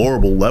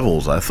explorable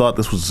levels. I thought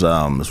this was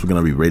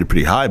gonna be rated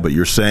pretty high, but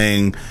you're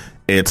saying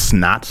it's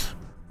not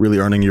really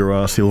earning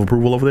your seal of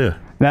approval over there.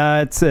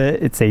 No, it's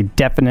a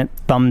definite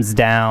thumbs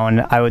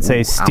down. I would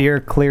say steer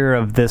clear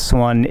of this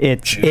one.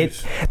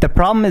 The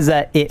problem is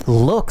that it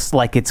looks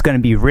like it's going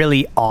to be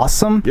really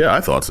awesome. Yeah, I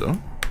thought so.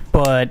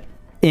 But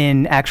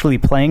in actually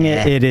playing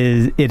it,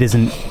 it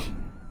isn't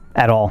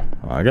at all.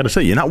 I gotta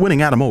say, you're not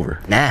winning Adam over.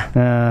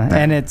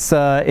 And it's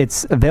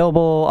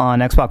available on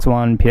Xbox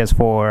One,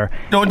 PS4.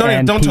 Don't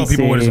tell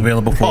people what it's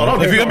available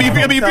for. If you don't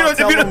tell me not to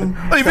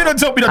play,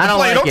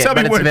 don't tell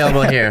me it's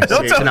available here.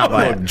 Don't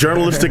tell me.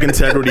 Journalistic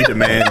integrity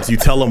demands you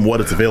tell them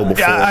what it's available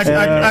for.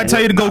 I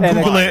tell you to go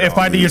Google it and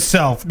find it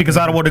yourself because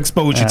I don't want to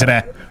expose you to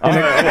that.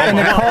 And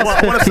it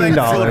costs I want to thank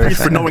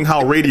Philippines for knowing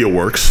how radio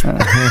works. All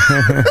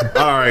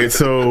right,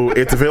 so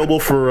it's available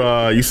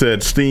for you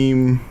said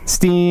Steam,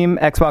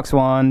 Xbox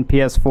One,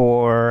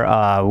 PS4,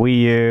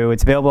 Wii U.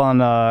 It's available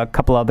on a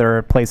couple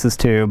other places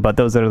too, but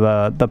those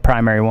are the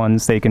primary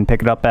ones that you can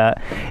pick it up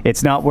at.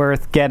 It's not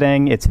worth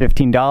getting. It's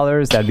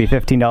 $15. That'd be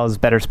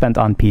 $15 better spent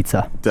on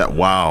pizza.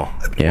 Wow.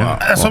 Yeah.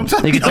 Wow.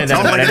 You can say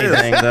that about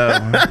anything, though.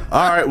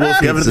 All right. Well,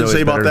 if you have anything to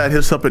say about that, hit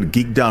us up at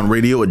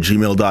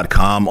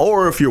geekdownradio@gmail.com,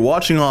 or if you're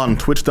watching on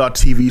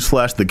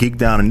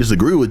twitch.tv/thegeekdown and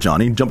disagree with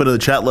Johnny, jump into the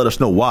chat. Let us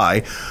know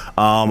why.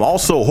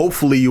 Also,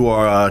 hopefully you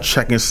are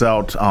checking us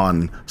out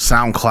on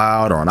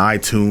SoundCloud or on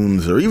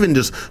iTunes, or even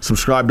just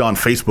subscribed on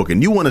Facebook,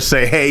 and you want to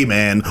say, hey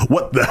man,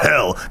 what the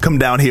hell, come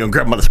down here and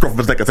grab him by the scruff of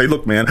his neck and say,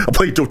 look man, I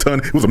played Jotun,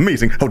 it was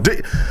amazing. I'm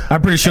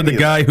pretty sure the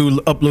guy who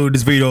uploaded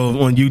this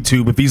video on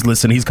YouTube, if he's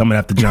listening, he's coming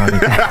after Johnny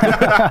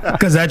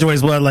because that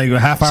joint's like a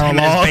half hour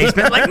long.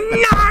 Basement, like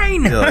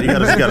 9. Yeah, you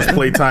got his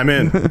playtime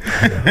in.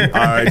 All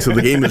right, so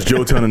the game is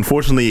Jotun.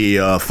 Unfortunately,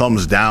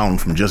 thumbs down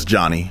from just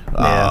Johnny.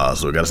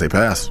 So we got to say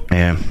pass.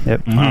 Yeah.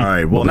 Yep. All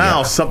right. Well,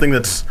 now something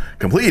that's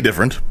completely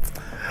different.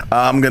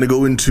 I'm going to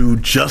go into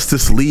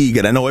Justice League,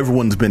 and I know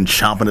everyone's been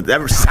chomping at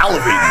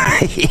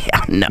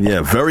salivating.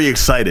 Yeah, very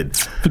excited.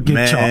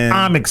 Forget y'all.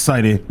 I'm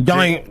excited.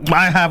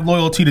 I have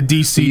loyalty to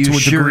DC to a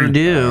sure degree.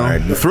 Do. All right,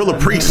 the Thriller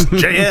Priest,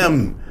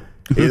 JM,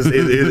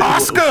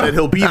 Oscar! said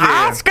he'll be there.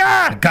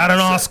 Oscar! Got an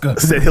Oscar.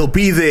 Said he'll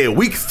be there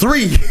week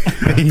 3.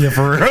 Yeah,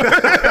 for real.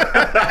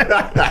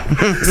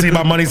 See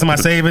my money's in my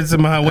savings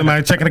and when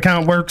my checking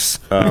account works.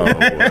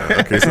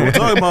 Okay, so we're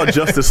talking about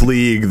Justice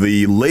League,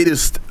 the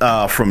latest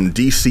from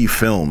DC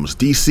Films.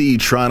 DC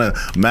trying to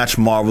match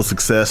Marvel's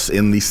success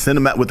in the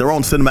with their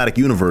own cinematic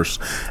universe.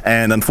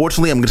 And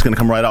unfortunately, I'm just going to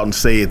come right out and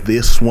say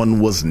this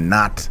one was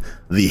not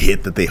the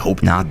hit that they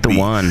hoped not it would the be.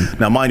 one.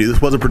 Now, mind you,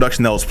 this was a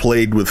production that was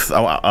plagued with,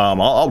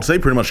 I'll say,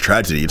 pretty much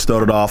tragedy. It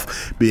started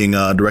off being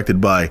directed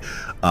by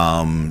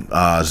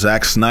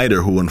Zack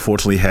Snyder, who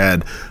unfortunately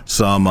had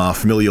some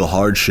familial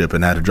hardship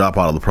and had to drop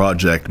out of the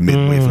project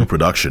midway through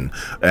production,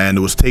 and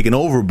it was taken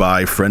over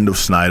by a friend of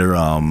Snyder,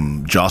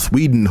 Joss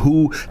Whedon,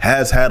 who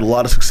has had a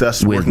lot of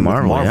success with working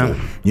Marvel. with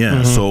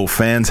Marvel. So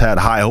fans had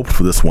high hopes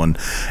for this one.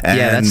 And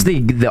that's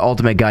the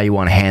ultimate guy you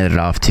want to hand it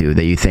off to,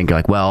 that you think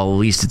like, well, at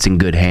least it's in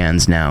good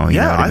hands now. You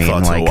know what I mean?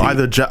 Thought so.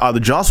 Either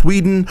Joss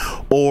Whedon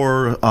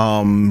or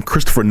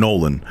Christopher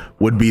Nolan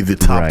would be the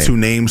top two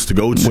names to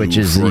go to. Which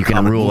is, you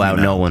can rule out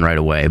Nolan right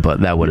away,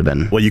 but that would have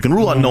been... Well, you can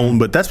rule out Nolan,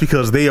 but that's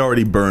because they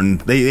already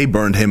burned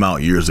him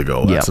out years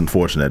ago. That's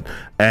unfortunate.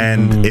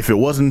 And if it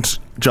wasn't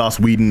Joss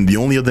Whedon, the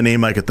only other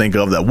name I could think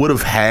of that would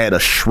have had a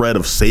shred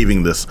of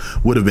saving this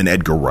would have been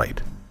Edgar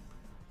Wright.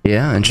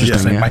 Yeah,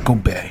 interesting. Michael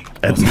Bay.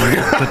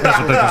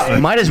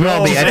 Might as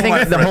well be. I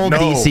think the whole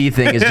DC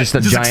thing is just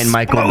a giant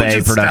Michael Bay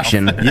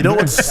production. You know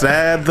what's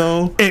sad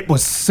though? It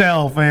would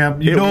sell,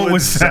 fam. It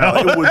would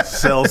sell. It would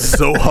sell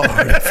so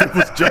hard if it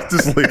was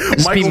Justice League.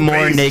 Just be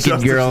more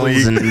naked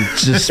girls and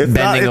just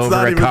bending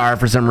over a car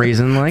for some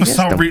reason. Like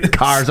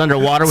cars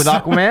underwater with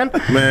Aquaman.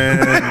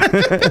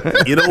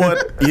 Man, you know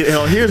what?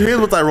 Here's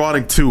what's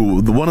ironic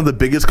too. One of the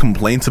biggest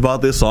complaints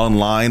about this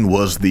online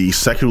was the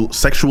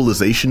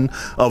sexualization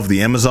of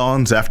the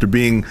Amazons after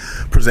being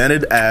presented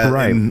as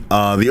in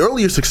the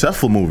earlier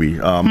successful movie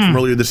from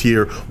earlier this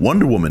year,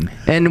 Wonder Woman.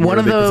 And one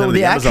of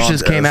the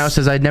actresses came out and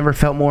says, "I'd never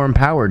felt more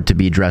empowered to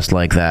be dressed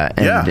like that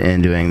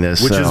and doing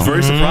this." Which is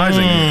very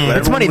surprising.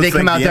 It's funny, they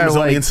come out there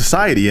like in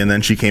society, and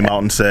then she came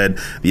out and said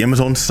the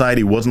Amazon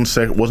society wasn't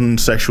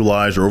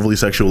sexualized or overly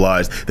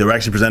sexualized. They were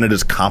actually presented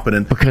as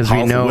competent, because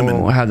we know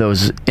women. How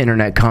those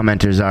internet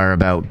commenters are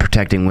about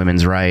protecting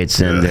women's rights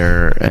and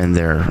their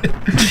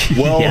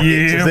well,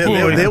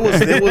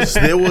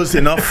 there was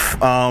enough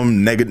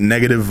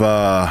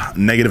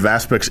negative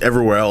aspects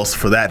everywhere else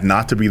for that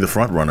not to be the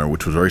front runner,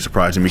 which was very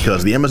surprising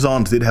because the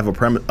Amazons did have a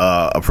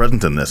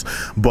presence in this,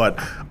 but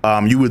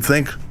you would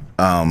think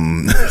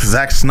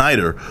Zack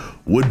Snyder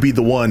would be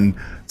the one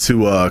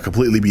to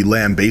completely be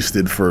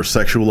lambasted for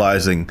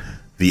sexualizing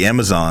the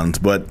Amazons,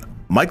 but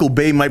Michael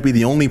Bay might be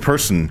the only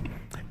person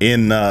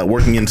in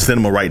working in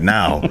cinema right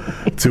now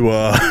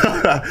to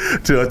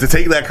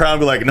take that crown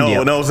and be like,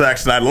 no, Zack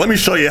Snyder, let me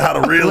show you how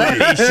to really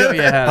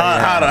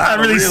how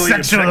to really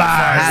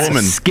sexualize a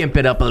woman. Skimp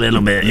it up a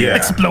little bit. Yeah.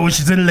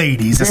 Explosions and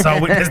ladies. That's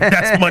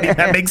money.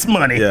 That makes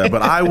money. Yeah,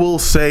 but I will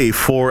say,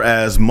 for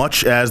as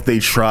much as they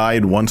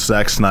tried once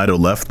Zack Snyder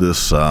left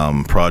this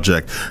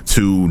project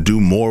to do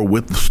more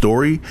with the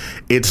story,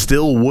 it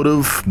still would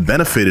have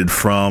benefited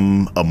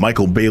from a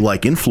Michael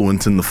Bay-like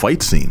influence in the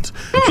fight scenes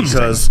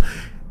because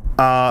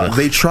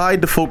they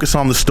tried to focus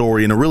on the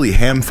story in a really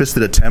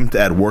ham-fisted attempt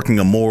at working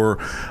a more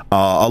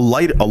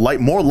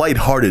more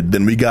lighthearted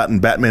than we got in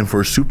Batman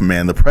vs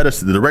Superman, the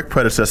direct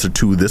predecessor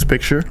to this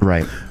picture,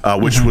 right?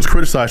 Which was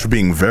criticized for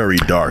being very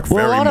dark,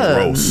 very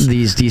morose.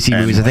 These DC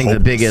movies, I think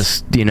the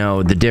biggest,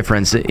 the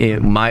difference,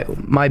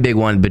 my big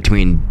one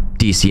between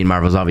DC and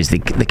Marvel is obviously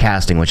the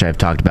casting, which I've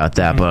talked about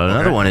that, but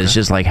another one is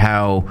just like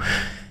how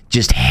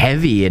just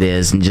heavy it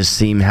is, and just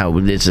seem how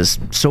it's just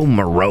so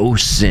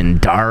morose and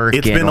dark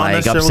and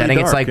like upsetting.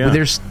 It's like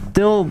there's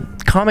still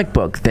comic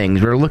book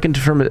things. We're looking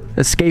for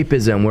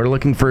escapism. We're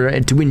looking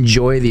to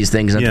enjoy these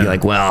things and be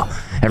like, well,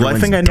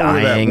 everyone's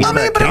dying.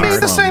 But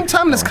at the same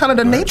time, that's kind of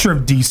the nature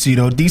of DC,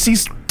 though.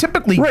 DC's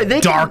typically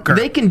darker.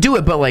 They can do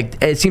it, but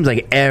like it seems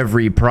like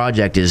every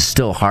project is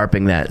still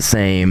harping that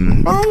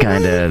same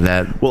kind of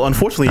that. Well,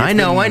 unfortunately, I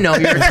know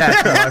you're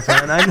attached, my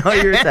friend. I know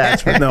you're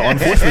attached. No,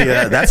 unfortunately,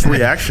 that's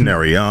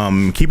reactionary.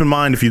 Keep in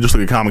mind, if you just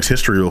look at comics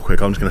history real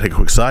quick, I'm just going to take a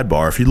quick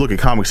sidebar. If you look at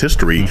comics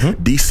history,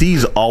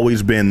 DC's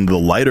always been the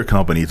lighter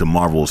company to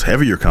Marvel's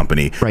heavier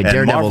company. Right,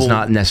 Daredevil's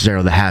not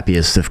necessarily the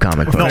happiest of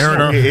comic books.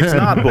 No, it's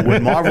not. But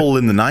when Marvel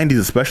in the 90s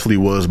especially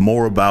was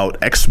more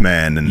about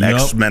X-Men and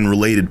X-Men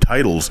related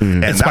titles.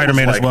 And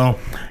Spider-Man as well.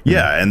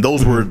 Yeah, and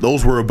those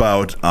were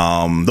about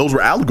those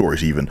were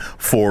allegories even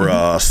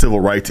for civil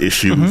rights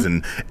issues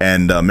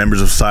and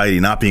members of society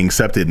not being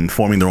accepted and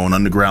forming their own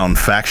underground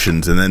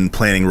factions and then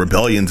planning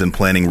rebellions and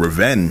planning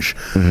revenge.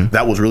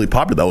 That was really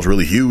popular. That was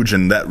really huge,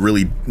 and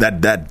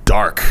that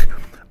dark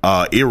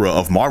era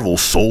of Marvel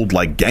sold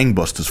like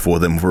gangbusters for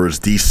them, whereas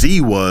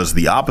DC was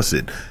the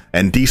opposite.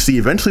 And DC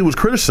eventually was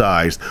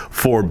criticized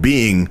for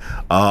being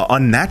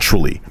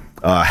unnaturally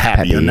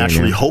happy,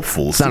 unnaturally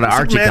hopeful. It's not an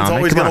Archie Superman's comic.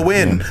 always going to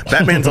win.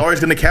 Batman's always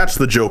going to catch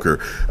the Joker.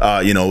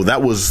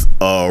 That was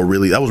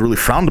really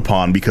frowned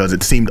upon because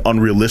it seemed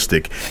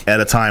unrealistic at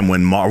a time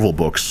when Marvel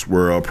books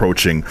were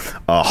approaching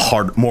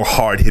more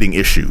hard-hitting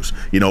issues.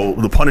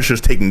 The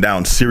Punisher's taking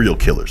down serial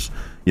killers.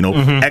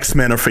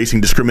 X-Men are facing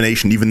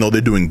discrimination even though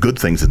they're doing good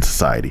things in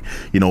society.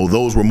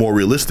 Those were more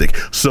realistic.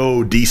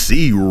 So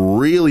DC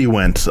really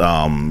went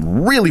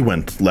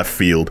left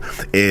field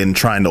in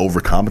trying to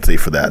overcompensate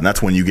for that. And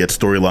that's when you get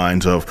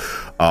storylines of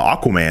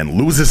Aquaman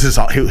loses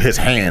his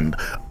hand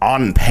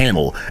on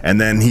panel,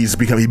 and then he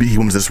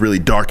becomes this really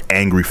dark,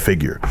 angry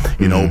figure.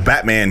 You know,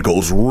 Batman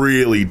goes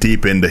really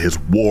deep into his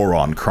war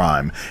on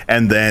crime,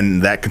 and then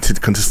that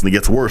consistently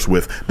gets worse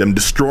with them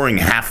destroying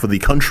half of the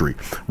country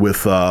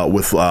with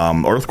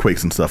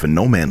earthquakes and stuff in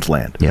No Man's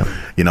Land. Yeah,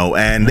 you know,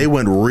 and they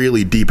went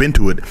really deep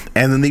into it,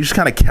 and then they just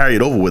kind of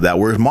carried over with that.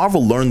 Whereas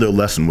Marvel learned their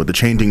lesson with the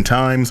changing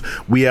times.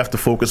 We have to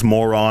focus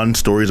more on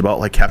stories about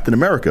like Captain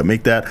America,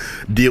 make that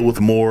deal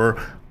with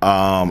more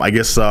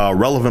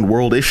relevant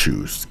world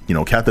issues. You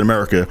know, Captain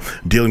America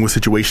dealing with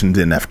situations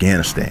in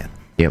Afghanistan.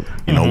 Yep.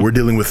 You know, we're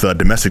dealing with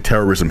domestic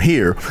terrorism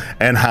here,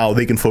 and how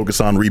they can focus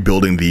on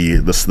rebuilding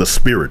the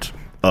spirit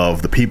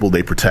of the people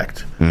they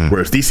protect.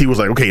 Whereas DC was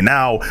like, okay,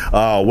 now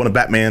one of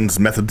Batman's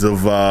methods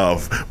of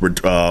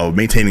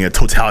maintaining a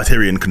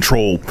totalitarian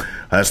control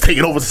has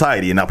taken over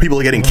society, and now people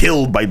are getting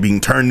killed by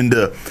being turned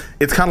into.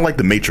 It's kind of like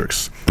the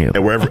Matrix,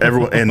 where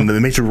everyone and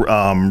the Matrix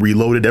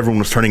Reloaded, everyone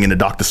was turning into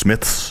Dr.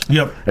 Smiths.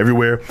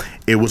 Everywhere.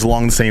 It was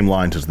along the same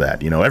lines as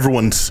that. You know,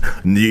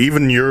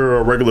 even you're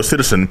a regular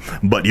citizen,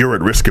 but you're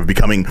at risk of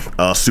becoming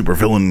a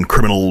supervillain,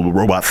 criminal,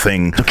 robot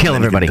thing. So kill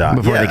everybody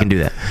before they can do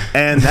that.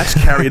 And that's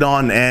carried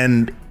on,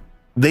 and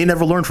they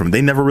never learned from it.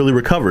 They never really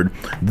recovered.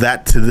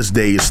 That to this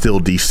day is still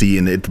DC,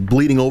 and it's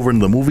bleeding over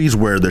into the movies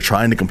where they're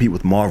trying to compete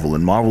with Marvel,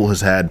 and Marvel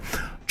has had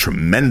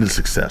tremendous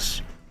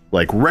success,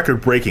 like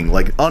record breaking,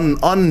 like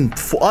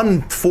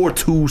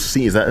unforetold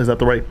seen. Is that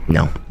the right?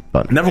 No,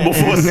 but never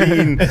before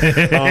seen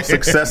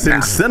success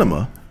in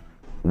cinema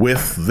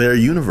with their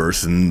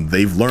universe, and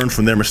they've learned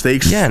from their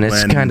mistakes. Yeah, and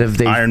it's kind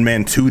of Iron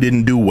Man 2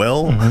 didn't do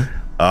well.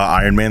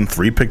 Iron Man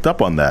 3 picked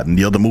up on that, and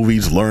the other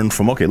movies learned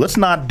from, okay, let's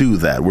not do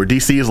that. Where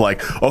DC is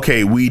like,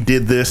 okay, we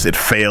did this, it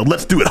failed,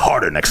 let's do it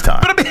harder next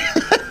time.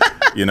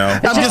 You know,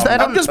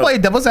 I'm just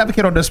playing devil's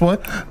advocate on this one.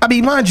 I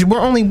mean, mind you, we're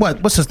only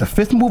what's this, the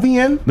 5th movie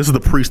in? This is the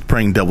priest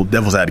praying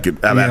devil's advocate.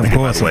 Yeah, of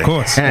course.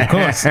 Yeah,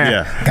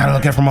 gotta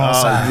look at it from all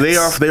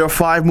sides. They are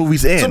 5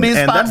 movies in, So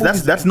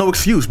and that's no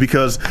excuse,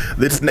 because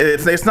it's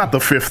not the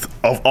 5th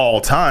of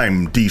all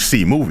time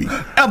DC movie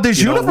of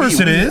this universe.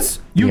 It is.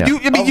 You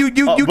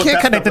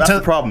can't connect it to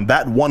the problem.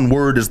 That one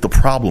word is the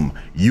problem.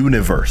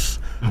 Universe.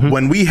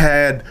 When we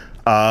had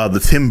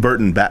the Tim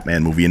Burton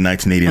Batman movie in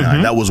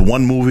 1989. That was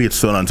one movie. It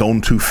stood on its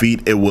own 2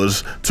 feet. It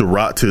was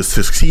to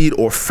succeed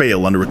or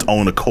fail under its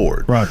own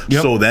accord. Right.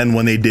 Yep. So then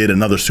when they did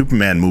another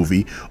Superman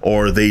movie,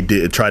 or they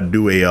tried to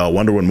do a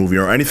Wonder Woman movie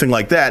or anything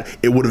like that,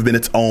 it would have been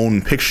its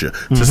own picture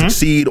to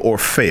succeed or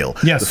fail.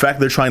 Yes. The fact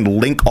that they're trying to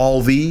link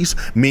all these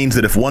means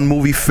that if one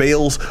movie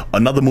fails,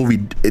 another movie,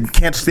 it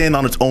can't stand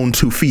on its own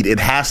 2 feet. It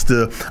has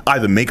to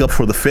either make up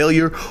for the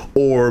failure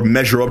or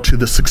measure up to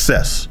the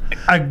success.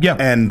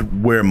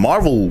 And where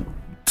Marvel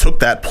took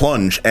that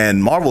plunge,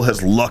 and Marvel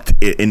has lucked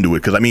into it,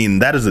 because I mean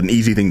that is an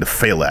easy thing to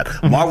fail at.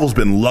 Marvel's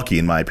been lucky,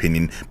 in my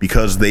opinion,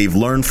 because they've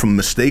learned from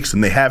mistakes,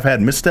 and they have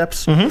had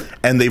missteps,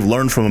 and they've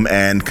learned from them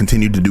and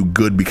continued to do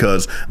good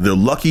because they're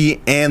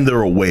lucky and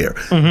they're aware.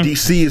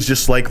 DC is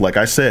just like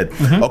I said,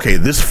 okay,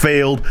 this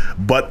failed,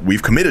 but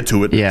we've committed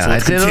to it. Yeah,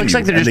 so it looks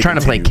like they're just trying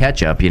to play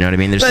catch up. You know what I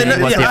mean? They're seeing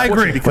I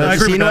agree. They're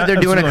seeing what they're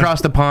doing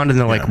across the pond, and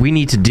they're like, we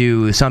need to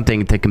do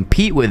something to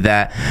compete with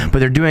that. But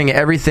they're doing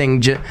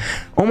everything,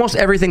 almost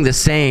everything the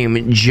same,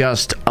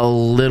 just a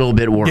little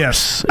bit worse.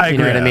 Yes, I agree. You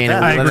know what I mean?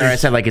 Whether I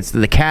said like it's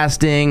the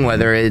casting,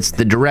 whether it's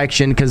the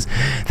direction, because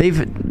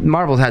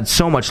Marvel's had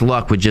so much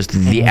luck with just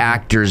the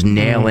actors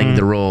nailing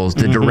the roles,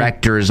 the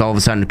directors all of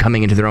a sudden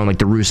coming into their own, like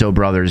the Russo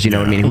brothers. You know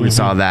what I mean? Who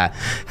saw that?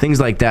 Things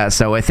like that.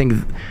 So I think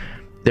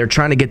they're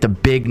trying to get the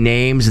big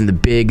names and the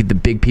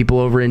big people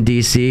over in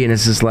DC, and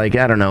it's just like,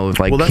 I don't know, if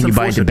can you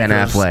buy into Ben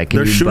Affleck?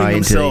 Can you buy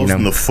into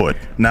in the foot?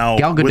 Now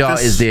Gal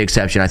Gadot is the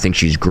exception. I think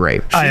she's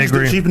great. I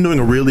agree. She's been doing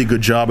a really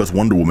good job as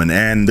Wonder Woman,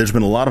 and there's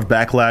been a lot of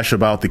backlash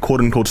about the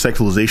quote-unquote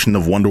sexualization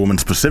of Wonder Woman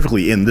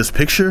specifically in this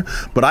picture,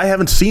 but I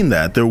haven't seen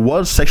that. There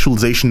was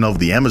sexualization of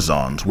the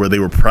Amazons, where they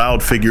were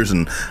proud figures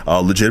and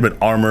legitimate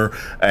armor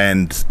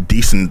and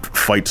decent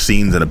fight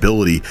scenes and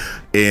ability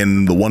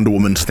in the Wonder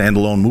Woman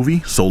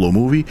standalone solo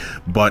movie.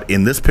 But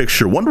in this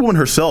picture, Wonder Woman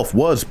herself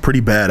was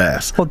pretty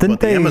badass. Well, didn't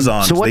the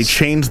Amazons, they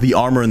changed the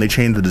armor and they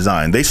changed the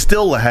design. They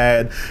still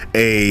had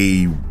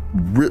a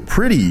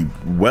pretty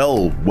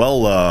well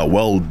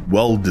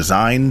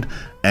designed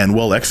and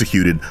well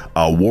executed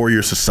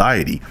warrior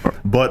society,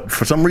 but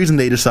for some reason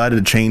they decided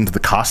to change the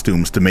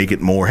costumes to make it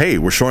more, hey,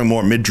 we're showing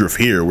more midriff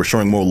here, we're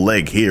showing more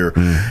leg here,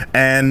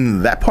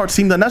 and that part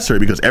seemed unnecessary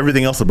because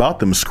everything else about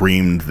them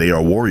screamed they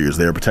are warriors,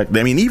 they are protected.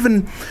 I mean,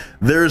 even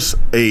there's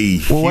a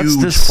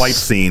huge fight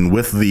scene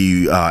with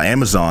the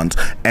Amazons,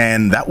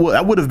 and that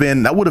would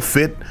have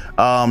fit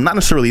not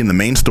necessarily in the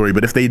main story,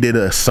 but if they did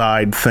a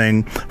side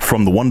thing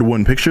from the Wonder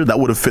Woman picture, that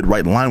would have fit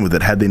right in line with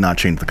it had they not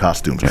changed the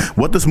costumes.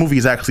 What this movie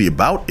is actually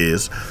about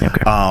is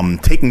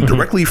taken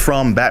directly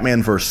from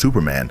Batman vs.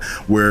 Superman,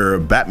 where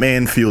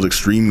Batman feels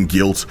extreme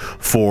guilt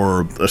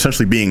for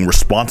essentially being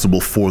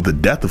responsible for the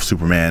death of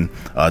Superman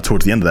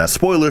towards the end of that.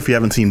 Spoiler if you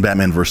haven't seen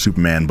Batman vs.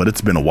 Superman, but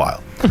it's been a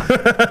while.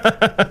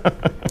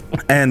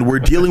 And we're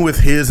dealing with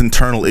his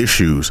internal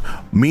issues.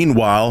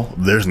 Meanwhile,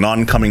 there's an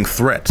oncoming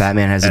threat.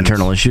 Batman has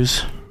internal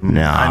issues?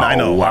 No. I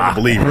know, hard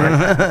to believe,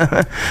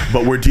 right?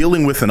 But we're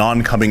dealing with an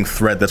oncoming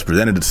threat that's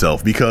presented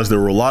itself because there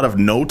were a lot of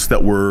notes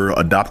that were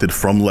adopted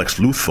from Lex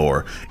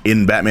Luthor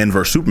in Batman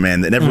vs.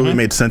 Superman that never really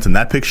made sense in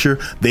that picture.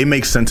 They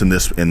make sense in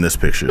this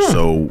picture.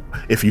 So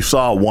if you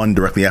saw one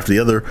directly after the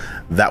other,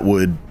 that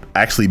would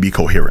actually be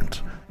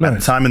coherent. At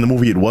the time in the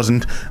movie, it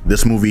wasn't.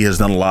 This movie has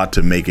done a lot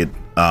to make it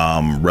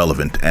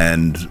relevant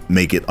and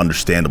make it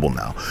understandable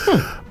now.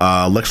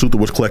 Lex Luthor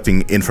was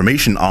collecting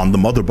information on the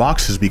mother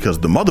boxes because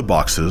the mother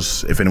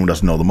boxes, if anyone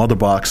doesn't know, the mother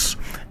box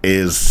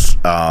is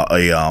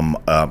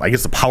I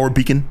guess a power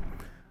beacon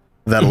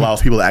that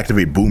allows people to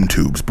activate boom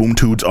tubes. Boom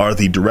tubes are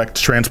the direct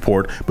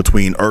transport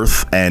between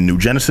Earth and New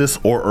Genesis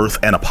or Earth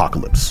and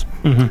Apocalypse,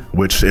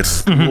 which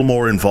it's a little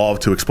more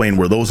involved to explain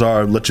where those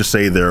are. Let's just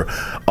say they're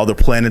other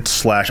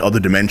planets / other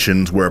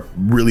dimensions where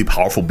really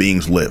powerful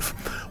beings live.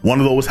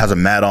 One of those has a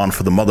mat-on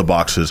for the mother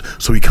boxes,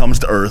 so he comes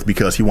to Earth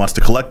because he wants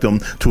to collect them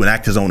to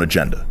enact his own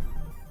agenda.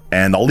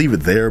 And I'll leave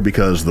it there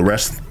because the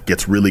rest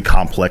gets really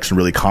complex and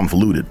really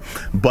convoluted.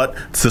 But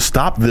to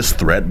stop this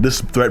threat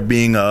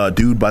being a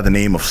dude by the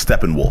name of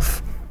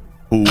Steppenwolf,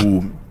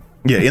 who,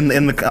 in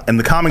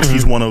the comics,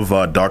 he's one of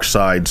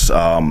Darkseid's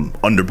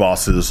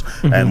underbosses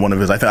and one of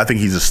his. I think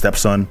he's a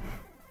stepson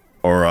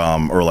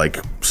or like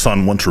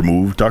son once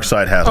removed.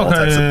 Darkseid has all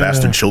types of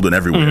bastard children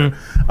everywhere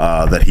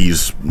that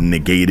he's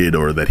negated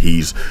or that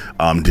he's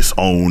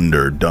disowned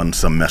or done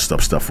some messed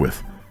up stuff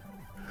with.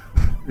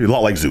 A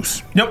lot like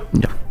Zeus. Yep.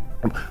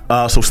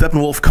 So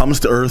Steppenwolf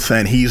comes to Earth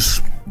and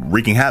he's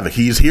wreaking havoc.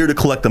 He's here to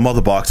collect the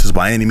mother boxes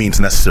by any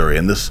means necessary,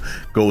 and this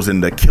goes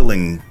into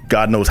killing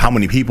God knows how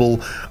many people,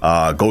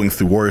 going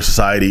through warrior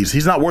societies.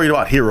 He's not worried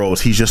about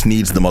heroes. He just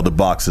needs the mother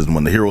boxes, and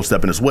when the heroes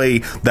step in his way,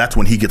 that's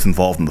when he gets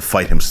involved in the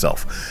fight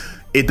himself.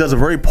 It does a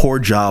very poor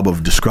job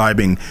of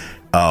describing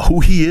who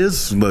he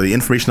is. The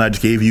information I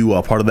just gave you,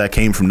 part of that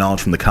came from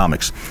knowledge from the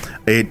comics.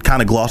 It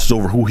kind of glosses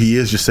over who he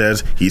is, just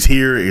says he's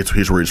here,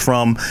 here's where he's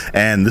from,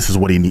 and this is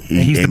what he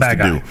aims to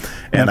do.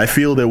 And I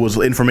feel there was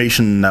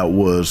information that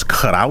was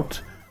cut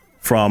out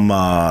from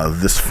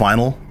this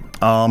final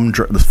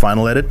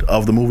edit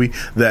of the movie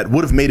that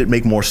would have made it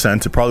make more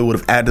sense. It probably would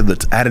have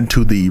added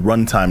to the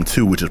runtime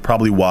too, which is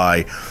probably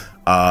why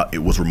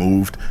it was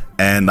removed.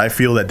 And I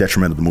feel that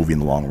detrimented the movie in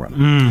the long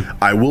run.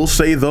 I will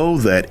say, though,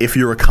 that if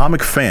you're a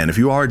comic fan, if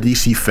you are a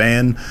DC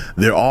fan,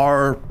 there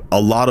are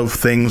a lot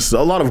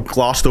of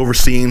glossed over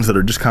scenes that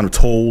are just kind of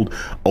told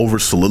over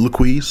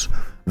soliloquies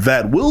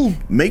that will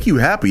make you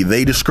happy.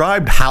 They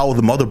described how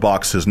the mother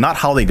boxes, not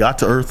how they got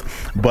to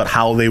Earth, but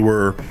how they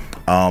were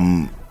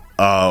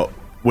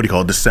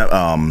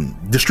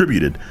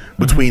distributed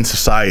between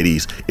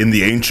societies in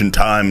the ancient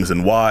times,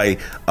 and why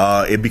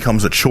it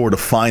becomes a chore to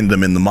find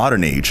them in the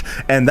modern age.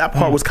 And that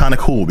part was kind of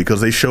cool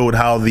because they showed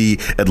how the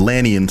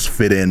Atlanteans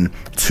fit in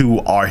to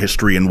our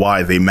history and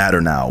why they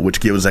matter now, which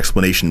gives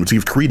explanation, which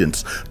gives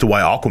credence to why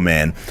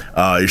Aquaman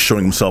is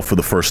showing himself for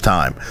the first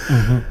time.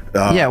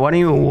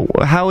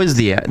 How is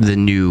the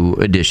new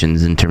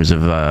additions in terms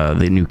of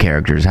the new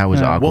characters? How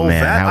was Aquaman?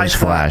 How was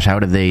Flash? How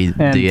did the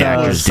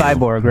actors do?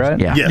 Cyborg, right?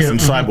 Yes, and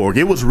Cyborg.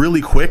 It was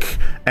really quick,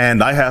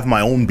 and I have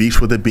my own beef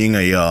with it being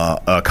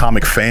a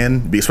comic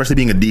fan, especially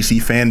being a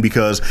DC fan,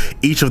 because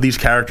each of these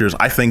characters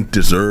I think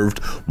deserved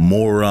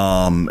more,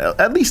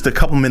 at least a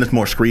couple minutes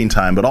more screen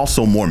time, but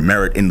also more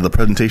merit in the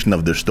presentation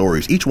of their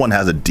stories. Each one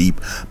has a deep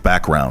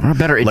background. Or a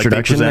better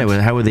introduction.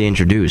 How were they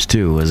introduced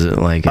too? Was it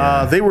like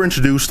they were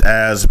introduced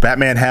as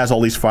Batman has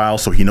all these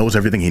files, so he knows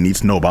everything he needs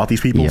to know about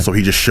these people, so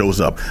he just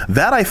shows up.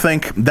 That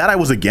I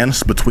was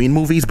against between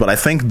movies, but I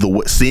think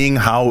seeing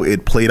how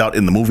it played out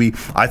in the movie,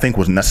 I think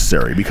was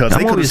necessary, because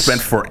they could have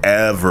spent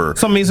forever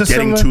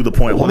getting to the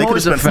point. Well, they could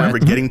have spent forever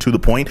getting to the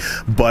point,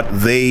 but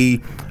they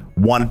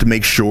wanted to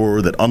make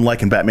sure that,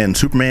 unlike in Batman and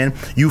Superman,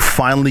 you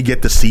finally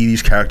get to see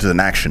these characters in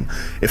action.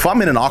 If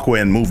I'm in an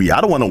Aquaman movie, I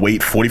don't want to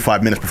wait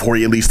 45 minutes before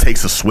he at least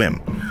takes a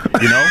swim,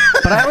 you know?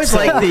 But I always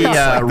like the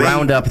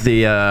round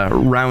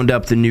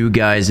up the new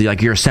guys,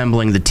 like you're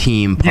assembling the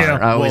team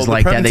part. I always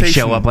like that. They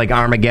show up like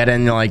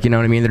Armageddon, like, you know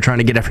what I mean? They're trying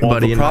to get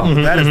everybody. The problem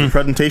with that is the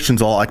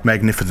presentation's all like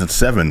Magnificent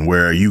Seven,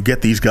 where you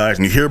get these guys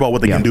and you hear about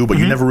what they can do, but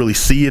you never really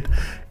see it.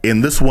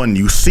 In this one,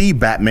 you see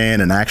Batman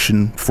in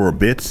action for a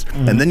bit,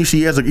 and then you see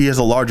he has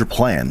a larger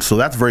plan. So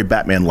that's very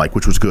Batman-like,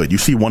 which was good. You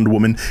see Wonder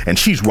Woman, and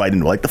she's right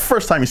into it. Like, the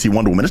first time you see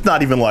Wonder Woman, it's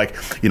not even like,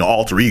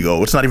 alter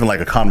ego. It's not even like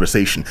a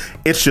conversation.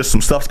 It's just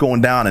some stuff's going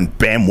down, and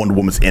bam, Wonder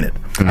Woman's in it.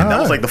 And that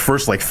was like the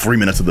first 3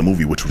 minutes of the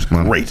movie, which was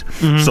great.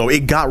 So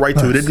it got right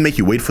to it. It didn't make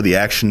you wait for the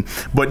action,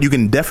 but you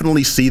can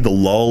definitely see the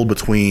lull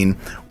between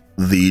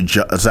the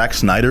Zack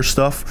Snyder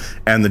stuff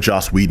and the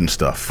Joss Whedon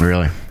stuff.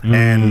 Really?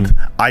 And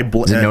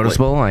is it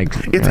noticeable?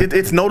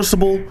 It's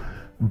noticeable,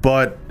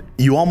 but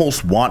you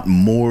almost want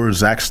more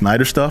Zack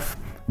Snyder stuff,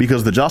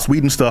 because the Joss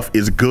Whedon stuff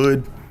is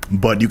good,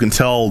 but you can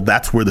tell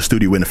that's where the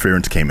studio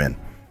interference came in.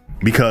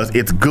 because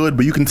it's good,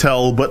 but you can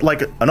tell, but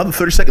like another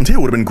 30 seconds here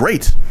would have been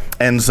great.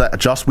 And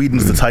Joss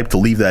Whedon's the type to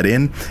leave that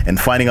in, and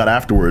finding out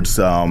afterwards,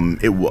 a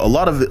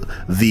lot of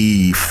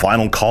the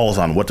final calls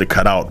on what to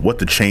cut out, what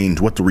to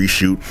change, what to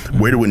reshoot,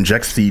 where to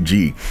inject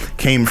CG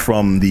came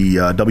from the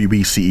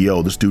WB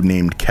CEO, this dude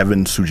named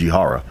Kevin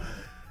Sujihara.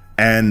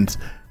 And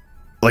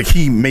like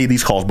he made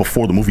these calls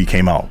before the movie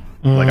came out.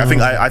 Like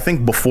I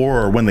think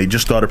before, or when they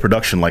just started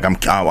production, like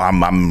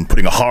I'm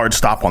putting a hard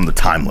stop on the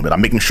time limit.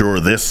 I'm making sure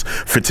this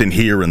fits in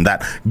here and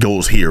that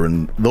goes here,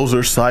 and those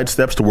are side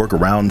steps to work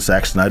around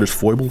Zack Snyder's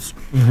foibles.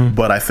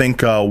 But I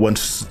think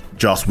once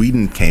Joss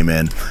Whedon came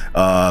in,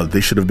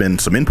 they should have been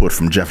some input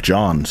from Jeff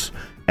Johns.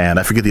 And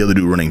I forget the other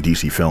dude running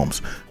DC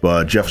Films,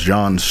 but Jeff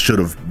Johns should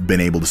have been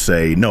able to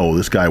say, no,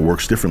 this guy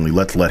works differently.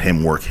 Let's let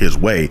him work his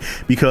way,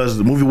 because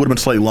the movie would have been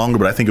slightly longer,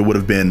 but I think it would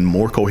have been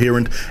more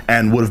coherent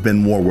and would have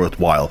been more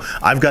worthwhile.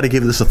 I've got to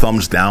give this a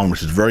thumbs down,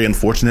 which is very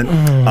unfortunate.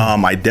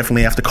 I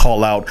definitely have to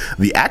call out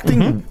the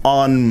acting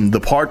on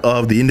the part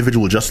of the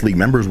individual Justice League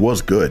members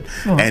was good.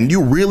 And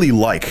you really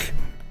like,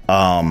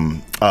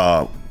 dang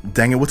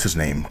it, what's his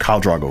name?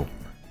 Khal Drogo.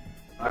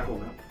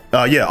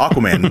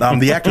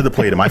 Aquaman. The actor that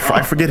played him, I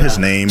forget his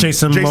name.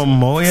 Jason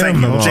Momoa. Thank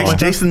you.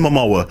 Jason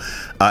Momoa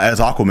as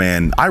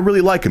Aquaman. I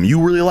really like him.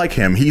 You really like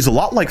him. He's a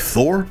lot like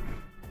Thor.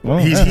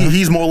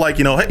 He's more like,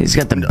 you know, hey, he's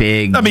got the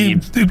big,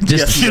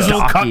 just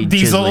chiseled,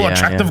 diesel,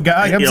 attractive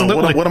guy.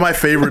 Absolutely. One of my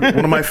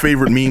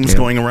favorite memes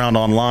going around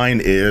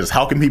online is,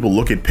 how can people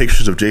look at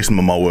pictures of Jason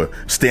Momoa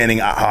standing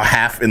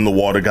half in the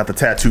water, got the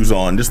tattoos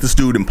on, just this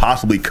dude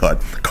impossibly cut,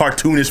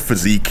 cartoonish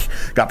physique,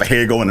 got the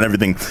hair going and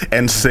everything,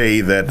 and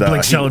say that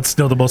Blake Shelton's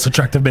still the most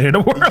attractive man in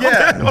the world.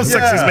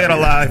 Sexiest man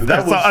alive.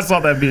 I saw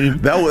that meme.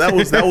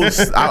 That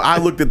was. I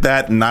looked at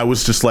that and I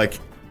was just like,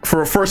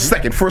 for a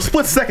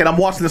split second, I'm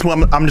watching this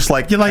one. I'm just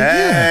like, you're like,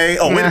 hey,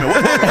 oh, wait a minute.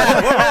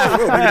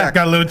 Whoa.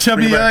 Got a little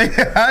chubby. I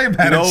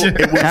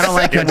don't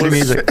like country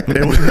music.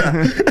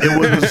 It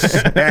was,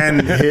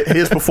 and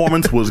his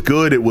performance was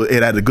good.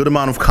 It had a good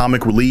amount of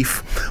comic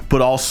relief,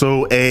 but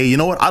also you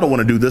know what? I don't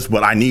want to do this,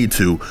 but I need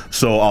to,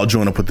 so I'll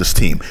join up with this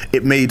team.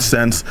 It made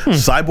sense.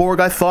 Cyborg,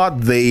 I thought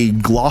they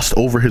glossed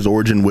over his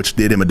origin, which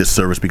did him a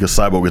disservice, because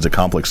Cyborg is a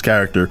complex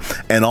character,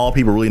 and all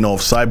people really know of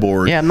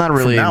Cyborg. Yeah, I'm not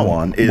really from now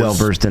on is well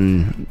versed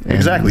in.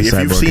 Exactly. If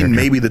you've seen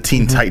maybe the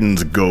Teen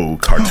Titans Go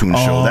cartoon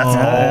show, that's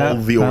all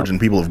the origin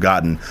people have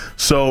gotten.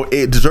 So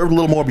it deserved a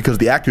little more because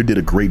the actor did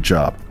a great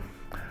job.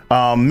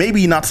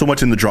 Maybe not so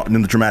much in the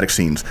dramatic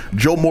scenes.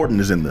 Joe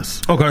Morton is in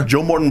this. Okay.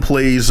 Joe Morton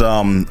plays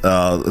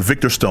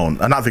Victor Stone.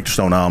 Not Victor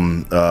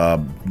Stone.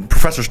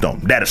 Professor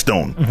Stone. Data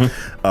Stone.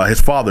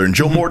 His father. And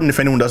Joe Morton, if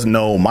anyone doesn't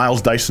know,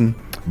 Miles Dyson,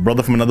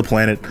 brother from another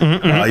planet. He's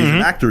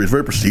an actor. He's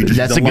very prestigious.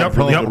 That's a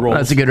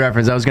good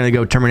reference. I was going to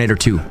go Terminator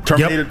 2.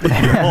 Terminator. Dude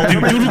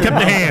who kept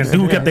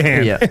the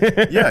hand.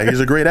 Yeah, he's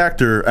a great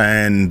actor,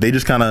 and they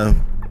just kind of.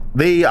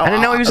 I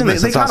didn't know he was in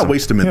this. They kind of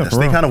waste him in this.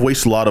 They kind of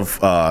waste a lot of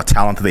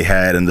talent that they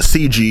had, and the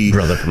CG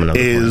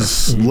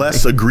is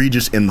less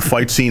egregious in the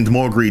fight scenes,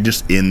 more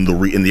egregious in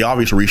the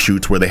obvious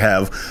reshoots where they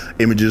have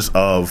images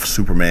of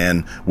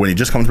Superman when he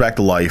just comes back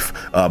to life.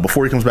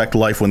 Before he comes back to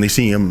life, when they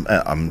see him,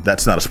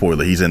 that's not a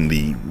spoiler. He's in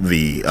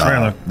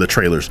the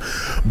trailers,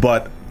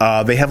 but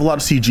they have a lot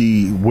of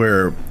CG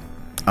where.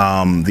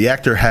 The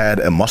actor had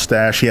a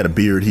mustache, he had a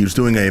beard, he was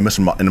doing a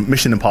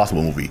Mission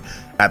Impossible movie.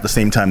 At the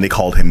same time, they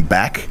called him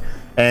back,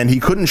 and he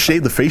couldn't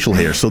shave the facial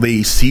hair, so they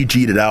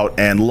CG'd it out,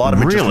 and a lot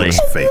of it just looks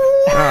fake.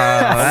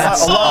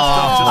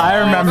 I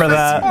remember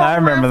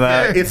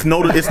that. It's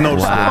noticeable.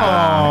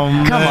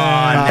 Wow. Come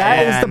on.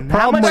 That is the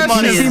problem with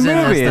DC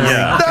movies.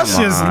 That's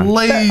just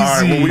lazy.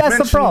 Right, that's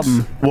the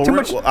problem.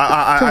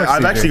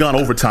 I've actually gone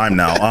over time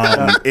now.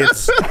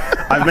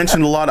 I've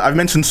mentioned a lot. I've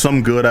mentioned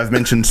some good. I've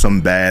mentioned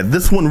some bad.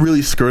 This one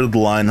really skirted the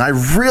line. I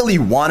really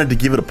wanted to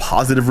give it a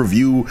positive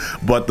review,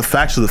 but the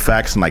facts are the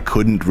facts, and I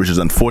couldn't, which is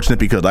unfortunate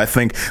because I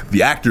think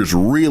the actors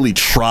really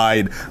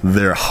tried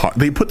their heart.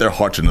 They put their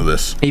hearts into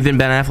this. Even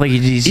Ben Affleck,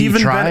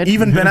 tried.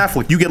 Even Ben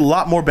Affleck, you get a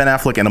lot more Ben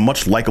Affleck and a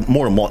much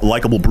more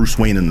likable Bruce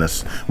Wayne in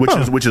this,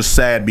 which is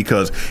sad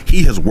because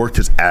he has worked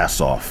his ass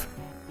off.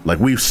 Like,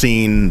 we've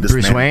seen this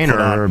Bruce Wayne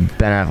or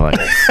Ben Affleck?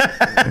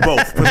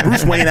 Both. But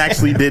Bruce Wayne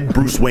actually did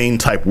Bruce Wayne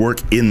type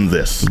work in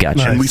this.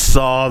 Gotcha. And we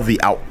saw the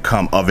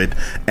outcome of it,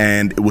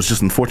 and it was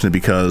just unfortunate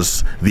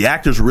because the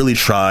actors really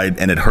tried,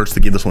 and it hurts to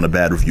give this one a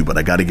bad review, but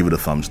I got to give it a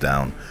thumbs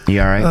down. You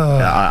all right? You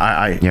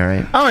all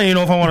right? I don't even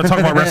know if I want to talk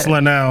about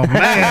wrestling now.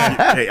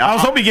 Man, I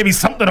was hoping you gave me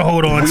something to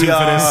hold on to for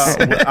this.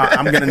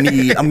 I'm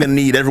gonna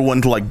need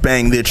everyone to like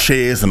bang their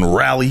chairs and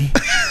rally,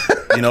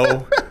 you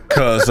know.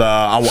 Because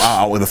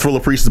the Thriller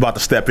Priest is about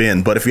to step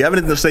in. But if you have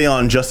anything to say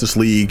on Justice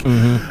League, hit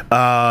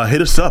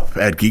us up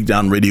at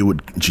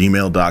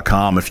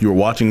geekdownradio@gmail.com. If you're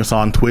watching us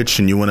on Twitch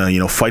and you want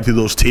to fight through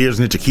those tears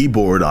and hit your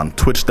keyboard on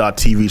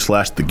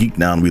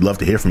twitch.tv/thegeekdown, we'd love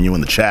to hear from you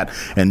in the chat.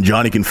 And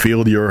Johnny can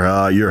field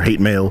your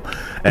hate mail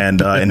and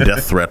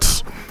death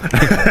threats.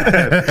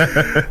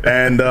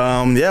 And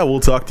yeah, we'll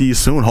talk to you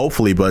soon,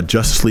 hopefully. But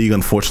Justice League,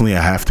 unfortunately,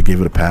 I have to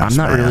give it a pass. I'm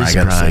not really I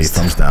gotta say, surprised.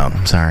 thumbs down.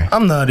 I'm sorry.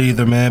 I'm not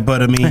either, man.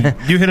 But I mean,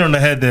 you hit on the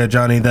head there,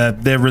 Johnny.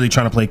 That they're really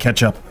trying to play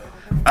catch up.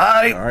 All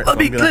right,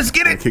 let's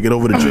get it. Kick it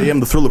over to JM,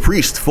 the Thriller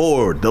Priest,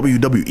 for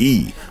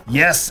WWE.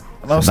 Yes,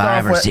 let's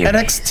start off with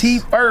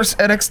NXT first.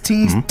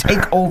 NXT's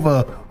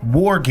Takeover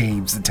War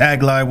Games. The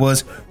tagline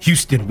was,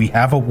 "Houston, we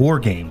have a War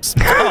Games."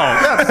 Oh,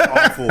 that's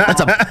awful.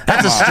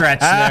 That's a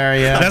stretch there.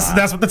 Yeah,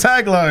 that's what the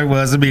tagline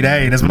was. I mean,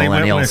 hey, that's what they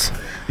went with.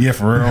 Yeah,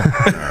 for real.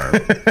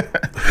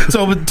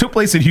 So it took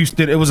place in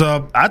Houston. It was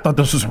I thought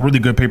this was a really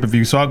good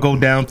pay-per-view. So I'll go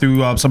down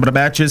through some of the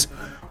matches.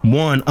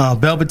 One,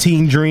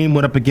 Velveteen Dream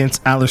went up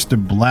against Aleister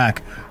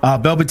Black.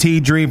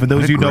 Velveteen Dream, for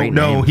those who don't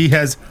know,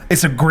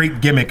 it's a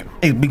great gimmick.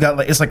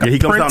 It's like he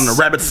comes down in a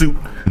rabbit suit.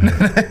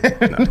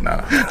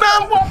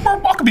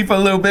 Walk me for a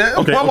little bit.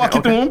 Okay, I'll walk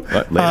you through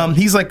him.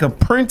 He's like a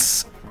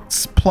prince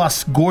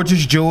plus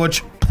Gorgeous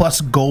George plus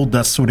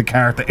Goldust sort of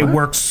character. It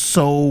works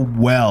so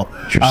well.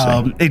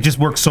 It just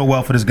works so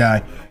well for this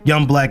guy.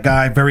 Young black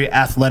guy, very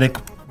athletic,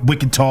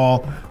 wicked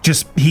tall.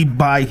 Just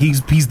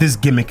he's this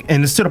gimmick,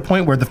 and it's to the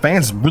point where the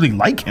fans really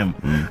like him.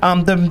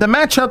 The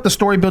matchup, the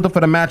story builder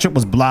for the matchup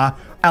was blah.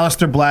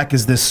 Aleister Black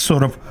is this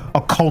sort of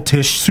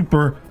occultish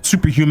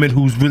superhuman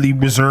who's really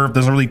reserved,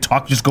 doesn't really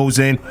talk, just goes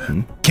in,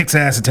 kicks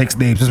ass and takes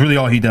names. That's really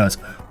all he does.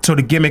 So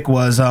the gimmick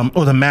was,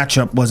 or the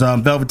matchup was,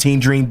 Velveteen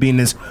Dream being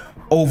this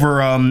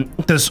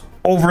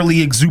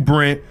overly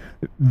exuberant,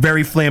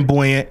 very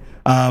flamboyant,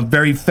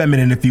 very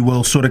feminine, if you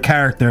will, sort of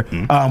character,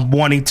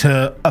 wanting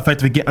to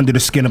effectively get under the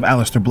skin of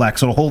Aleister Black.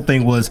 So the whole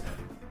thing was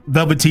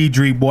Velveteen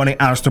Dream wanting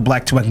Aleister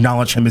Black to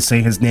acknowledge him and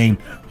say his name.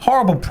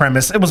 Horrible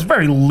premise. It was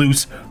very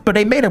loose, but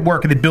they made it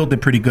work and they built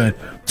it pretty good.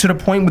 To the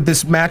point where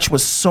this match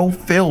was so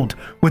filled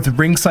with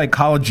ring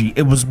psychology.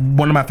 It was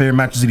one of my favorite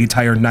matches of the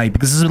entire night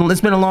because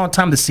it's been a long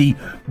time to see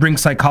ring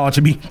psychology.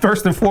 I mean,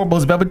 first and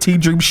foremost, Velveteen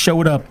Dream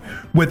showed up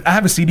with, I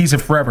haven't seen these in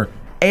forever,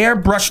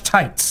 airbrush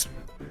tights,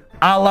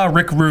 a la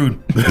Rick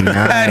Rude.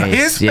 Had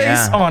his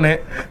face on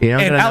it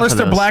and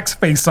Aleister Black's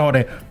face on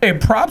it.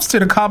 And props to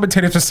the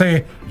commentators for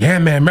saying, yeah,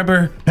 man,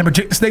 remember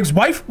Jake the Snake's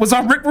wife was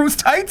on Rick Rude's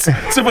tights?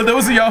 So for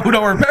those of y'all who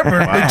don't remember,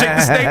 when Jake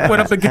the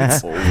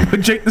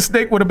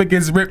Snake went up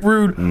against Rick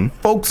Rude,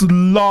 folks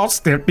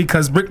lost it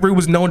because Rick Rude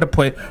was known to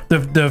put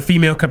the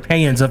female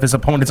companions of his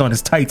opponents on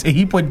his tights. And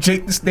he put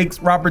Jake the Snake's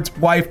Robert's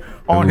wife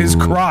on his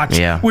crotch,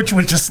 which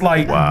was just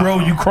like, bro,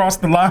 you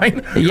crossed the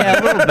line.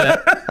 Yeah,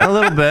 a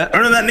little bit.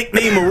 Earning that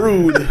nickname of Rude.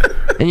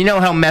 And you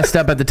know how messed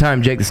up at the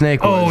time Jake the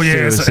Snake was. Oh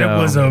yeah, so it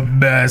was a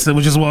mess. It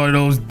was just one of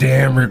those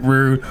damn Rick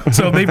Rude.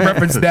 So they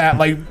referenced that,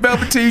 like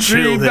Velveteen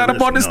Dream got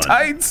up on his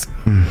tights,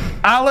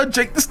 a la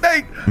Jake the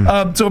Snake.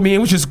 So I mean, it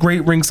was just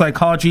great ring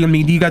psychology. I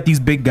mean, you got these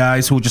big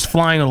guys who were just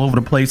flying all over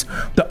the place.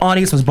 The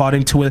audience was bought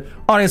into it.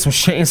 Audience was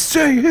chanting,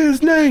 "Say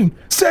his name,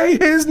 say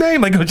his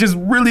name!" Like it was just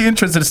really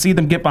interesting to see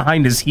them get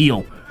behind his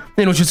heel.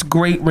 And it was just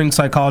great ring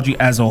psychology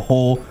as a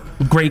whole.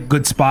 Great,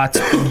 good spots,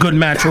 good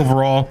match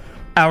overall.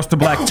 Aleister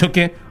Black took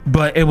it,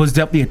 but it was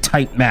definitely a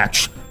tight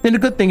match. And the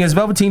good thing is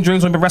Velveteen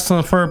Dream's been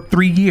wrestling for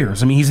 3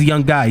 years. I mean, he's a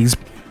young guy. He's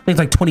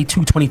like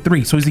 22,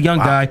 23. So he's a young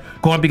guy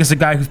going up against a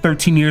guy who's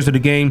 13 years of the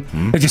game.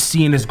 And just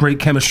seeing this great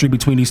chemistry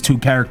between these two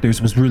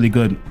characters was really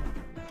good.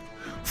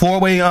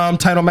 4-way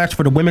title match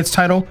for the women's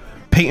title.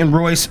 Peyton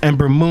Royce,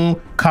 Ember Moon,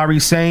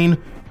 Kairi Sane,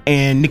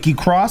 and Nikki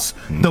Cross.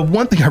 The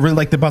one thing I really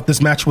liked about this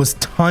match was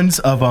tons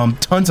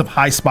of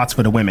high spots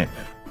for the women.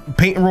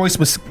 Peyton Royce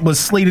was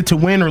slated to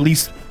win, or at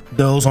least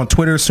those on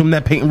Twitter assumed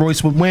that Peyton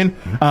Royce would win.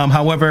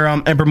 However,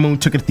 Ember Moon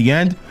took it at the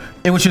end.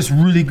 It was just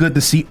really good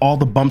to see all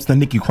the bumps that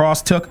Nikki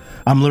Cross took.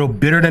 I'm a little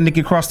bitter that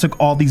Nikki Cross took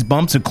all these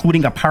bumps,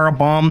 including a power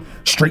bomb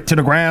straight to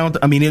the ground.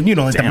 I mean, you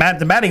know, like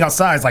the matting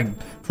outside is like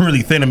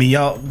really thin. I mean,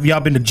 y'all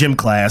been to gym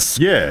class.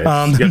 Yeah,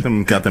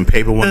 got them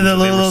paper ones. The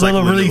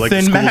little really like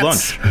thin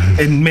mats. Lunch.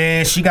 And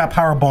man, she got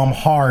power bomb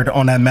hard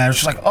on that match.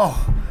 She's like,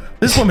 oh.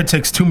 This woman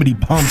takes too many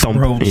bumps,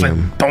 bro. It's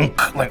like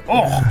dunk, like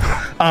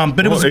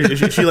but it was.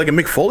 Is she like a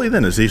Mick Foley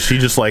then? Is she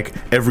just like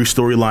every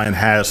storyline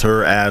has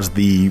her as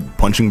the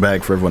punching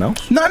bag for everyone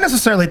else? Not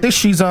necessarily. I think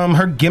she's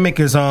her gimmick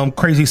is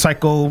crazy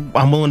psycho.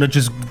 I'm willing to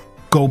just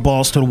go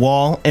balls to the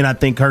wall, and I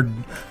think her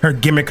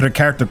gimmick, her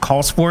character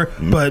calls for it,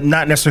 but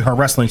not necessarily her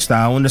wrestling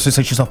style. I wouldn't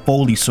necessarily say she's a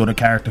Foley sort of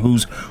character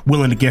who's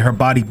willing to get her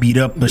body beat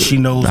up, but she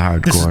knows the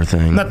hardcore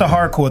thing. Not the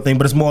hardcore thing,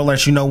 but it's more or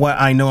less, you know what?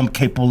 I know I'm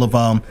capable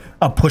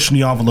of pushing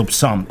the envelope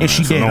some. And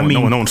she did.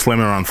 No one's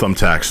slamming her on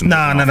thumbtacks.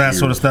 Nah, none of that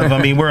sort of stuff.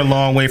 I mean, we're a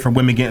long way from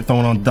women getting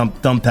thrown on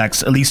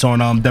thumbtacks, at least on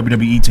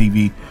WWE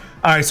TV.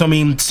 All right, so I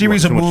mean,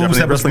 series of moves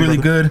that was really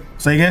good.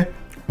 Say again?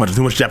 Watching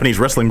too much Japanese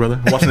wrestling,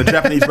 brother. Watching the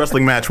Japanese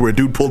wrestling match where a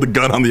dude pulled the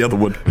gun on the other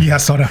one. Yeah, I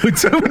saw that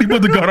too. He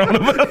pulled the gun on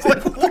him. I was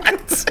like,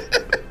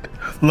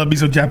 what? Love me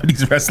some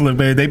Japanese wrestling,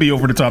 man. They be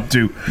over the top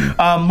too.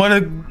 One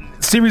of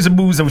the series of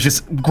moves that was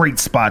just great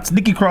spots.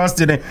 Nikki Cross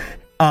did a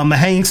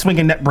hanging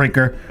swinging net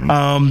breaker.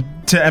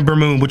 to Ember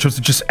Moon, which was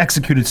just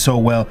executed so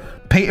well.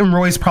 Peyton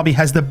Royce probably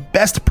has the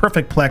best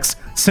perfect plex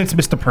since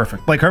Mr.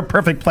 Perfect. Like, her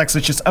perfect plex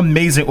is just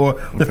amazing. Or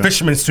the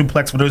Fisherman's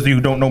suplex, for those of you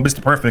who don't know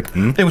Mr. Perfect.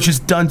 It was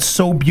just done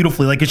so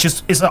beautifully. Like,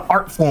 it's an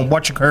art form.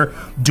 Watching her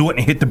do it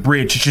and hit the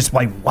bridge, it's just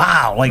like,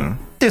 wow, like,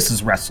 this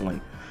is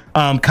wrestling.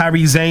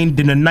 Kairi Sane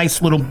did a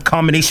nice little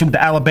combination with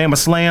the Alabama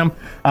Slam,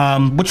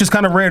 which is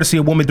kind of rare to see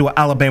a woman do an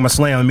Alabama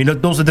Slam. I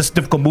mean, those are just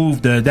difficult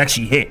moves to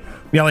actually hit.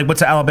 You know, like,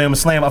 what's an Alabama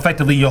Slam?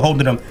 Effectively, you're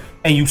holding them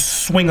and you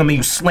swing them and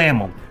you slam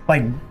them.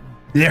 Like,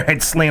 their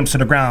head slams to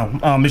the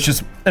ground. It's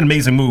just an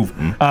amazing move.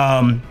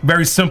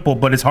 Very simple,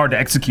 but it's hard to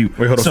execute.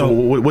 Wait, hold on. So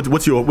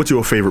what's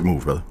your favorite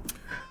move, brother?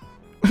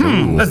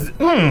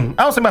 I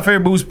would say my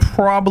favorite move is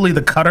probably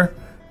the cutter.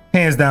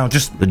 Hands down,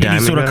 just the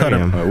any sort of cutter.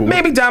 Yeah.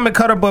 Maybe diamond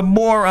cutter, but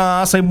more,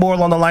 I'll say more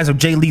along the lines of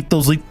Jay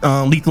Lethal's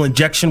lethal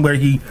injection, where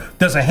he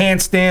does a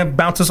handstand,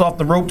 bounces off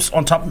the ropes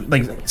on top,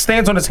 like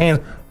stands on his hands,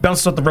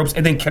 bounces off the ropes,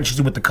 and then catches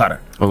you with the cutter.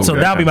 So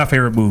that'll be my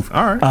favorite move.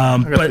 All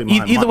right. But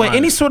either way,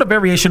 any sort of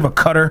variation of a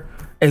cutter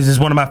is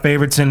one of my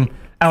favorites, and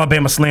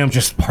Alabama Slam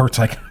just hurts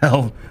like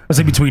hell. I'll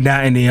say between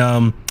that and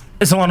the,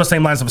 it's along the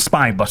same lines of a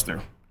spine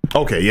buster.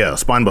 Okay, yeah,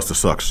 spine buster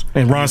sucks.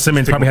 And Ron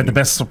Simmons probably had the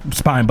best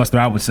spine buster,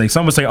 I would say.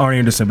 Some would say Arn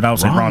Anderson, but I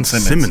would say Ron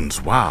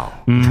Simmons. Wow.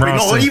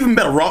 Even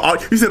better.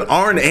 You said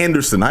Arn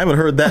Anderson. I haven't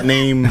heard that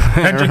name.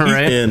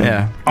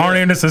 Yeah. Arn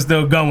Anderson's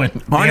still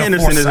going. Arn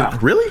Anderson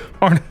isn't really?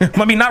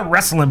 I mean, not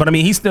wrestling, but I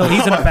mean, he's in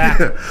the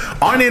back.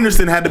 Arn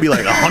Anderson had to be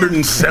like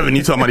 107.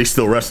 You talking about he's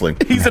still wrestling?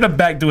 He's in the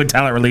back doing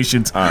talent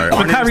relations. All right.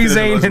 But Kairi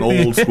Sane was an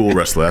old school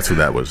wrestler. That's who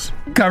that was.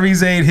 Kairi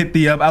Sane hit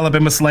the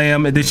Alabama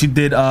Slam, and then she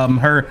did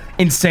her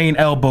insane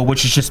elbow,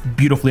 which is just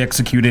beautifully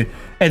executed.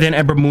 And then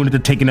Ember Moon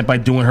ended up taking it by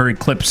doing her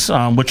Eclipse,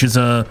 which is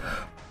a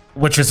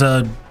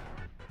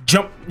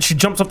jump. She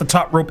jumps off the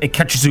top rope and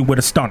catches you with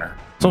a stunner.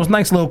 So it's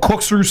nice little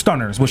corkscrew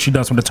stunner is what she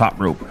does from the top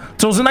rope.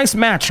 So it was a nice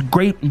match,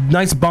 great,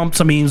 nice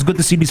bumps. I mean, it was good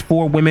to see these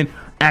four women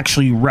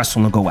actually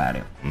wrestle and go at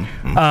it.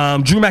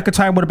 Drew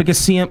McIntyre went up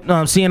against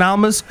Cien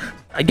Almas.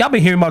 Y'all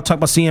been hearing about talk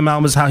about Cien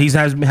Almas, how he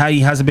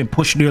hasn't been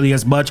pushed nearly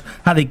as much.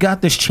 How they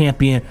got this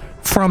champion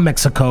from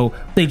Mexico.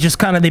 They just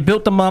they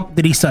built him up.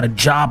 That he did a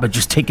job of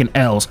just taking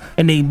L's,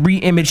 and they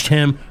re-imaged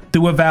him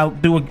through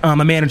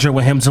a manager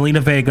with him, Zelina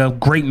Vega,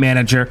 great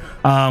manager,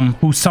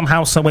 who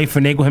somehow, some way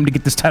finagled him to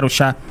get this title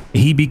shot.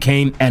 He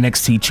became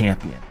NXT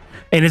champion.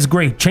 And it's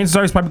great. Chances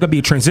are he's probably going to be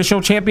a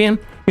transitional champion,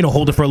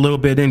 hold it for a little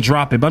bit and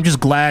drop it. But I'm just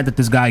glad that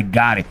this guy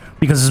got it,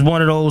 because it's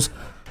one of those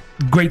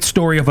great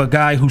story of a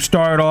guy who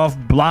started off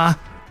blah.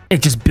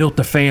 It just built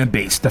the fan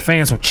base. The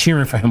fans were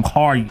cheering for him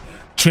hard,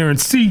 cheering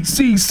C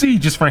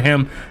just for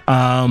him.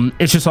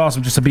 It's just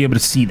awesome just to be able to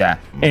see that.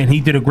 And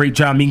he did a great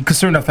job. I mean,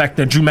 considering the fact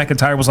that Drew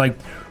McIntyre was like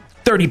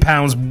 30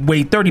 pounds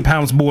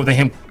more than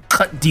him.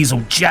 Cut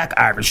Diesel Jack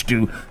Irish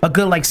dude, a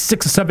good like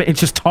 6 or 7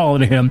 inches taller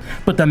than him,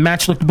 but the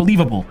match looked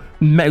believable.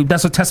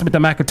 That's a testament to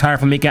McIntyre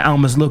for making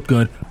Almas look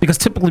good, because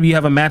typically when you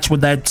have a match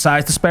with that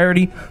size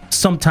disparity,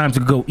 sometimes it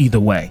could go either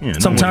way. Yeah,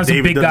 sometimes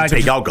the big guy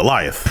take out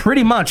Goliath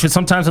pretty much, and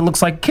sometimes it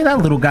looks like, can that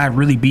little guy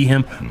really beat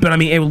him? But I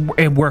mean,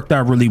 it worked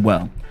out really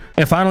well.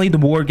 And finally, the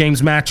War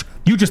Games match,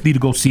 you just need to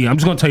go see it. I'm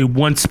just going to tell you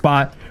one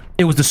spot.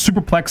 It was the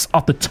superplex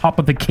off the top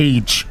of the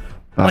cage.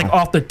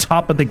 Off the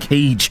top of the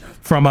cage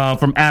from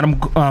Adam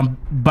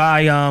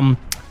by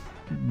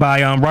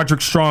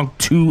Roderick Strong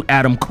to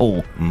Adam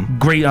Cole.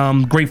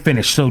 Great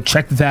finish. So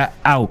check that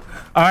out.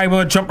 All right, we're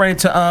gonna jump right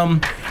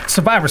into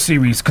Survivor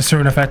Series,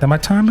 considering the fact that my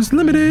time is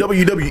limited.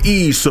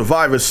 WWE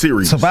Survivor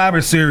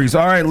Series.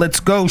 All right, let's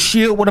go.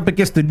 Shield went up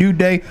against the New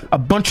Day. A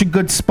bunch of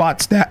good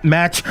spots that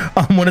match.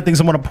 One of the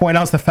things I want to point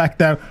out is the fact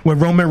that when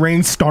Roman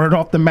Reigns started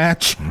off the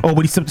match, or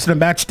when he stepped into the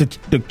match,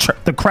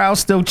 the crowd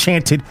still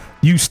chanted,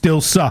 "You still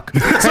suck."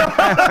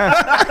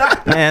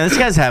 Man, this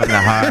guy's having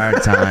a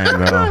hard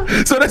time, bro.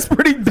 So that's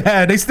pretty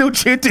bad. They still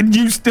chanted,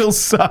 "You still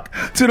suck,"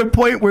 to the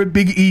point where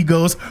Big E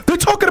goes, "They're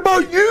talking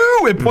about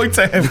you," and points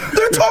at him.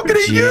 "They're talking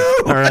to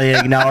you." Already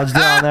acknowledged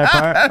it on their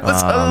part.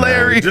 That's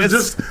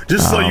hilarious.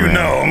 Just so you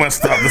know, I'm gonna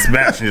stop this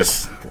match and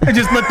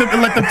just let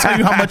them tell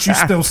you how much you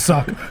still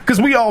suck.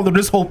 Because we all know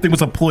this whole thing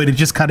was a ploy to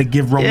just kind of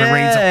give Roman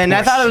Reigns a push. And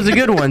I thought it was a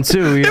good one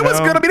too. It was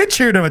good. I mean, they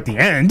cheered him at the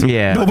end.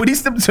 Yeah. But when he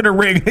stepped into the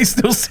ring, they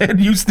still said,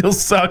 "You still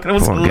suck." And it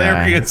was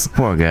hilarious.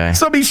 Poor guy.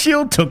 So I mean,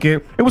 Shield took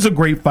it. It was a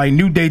great fight.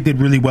 New Day did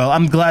really well.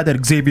 I'm glad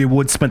that Xavier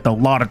Woods spent a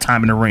lot of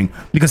time in the ring,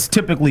 because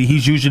typically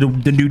he's usually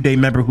the New Day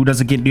member who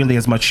doesn't get nearly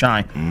as much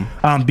shine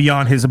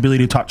beyond his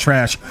ability to talk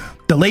trash.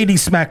 The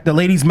ladies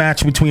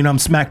match between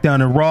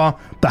SmackDown and Raw.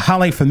 The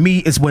highlight for me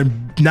is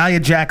when Nia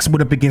Jax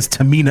went up against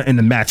Tamina in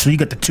the match. So you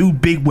got the two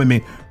big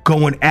women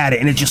going at it,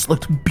 and it just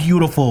looked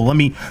beautiful. I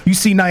mean, you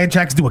see Nia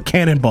Jax do a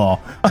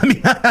cannonball. I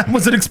mean, I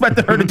wasn't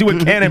expecting her to do a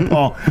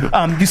cannonball.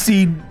 You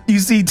see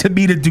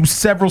Tamina do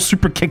several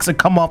super kicks and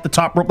come off the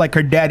top rope like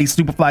her daddy,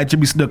 Superfly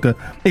Jimmy Snuka.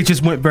 It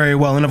just went very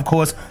well. And of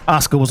course,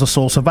 Asuka was a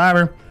sole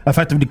survivor,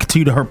 effectively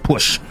continue her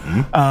push.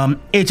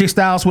 AJ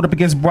Styles went up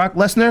against Brock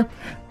Lesnar.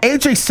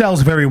 AJ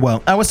sells very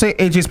well. I would say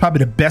AJ is probably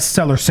the best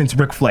seller since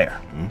Ric Flair.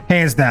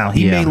 Hands down.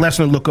 He made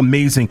Lesnar look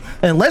amazing.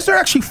 And Lesnar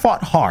actually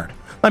fought hard.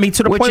 I mean,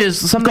 to the Which point,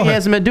 is something he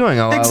hasn't been doing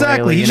a lot exactly.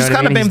 lately. He's You know just what I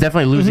kind of mean? been He's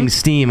definitely losing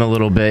steam a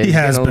little bit. He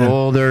has getting a little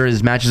older.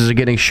 His matches are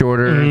getting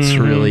shorter. It's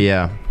really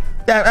Yeah,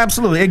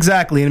 absolutely,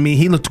 exactly. I mean,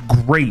 he looked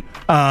great.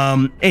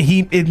 And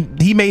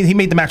he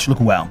made the match look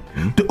well.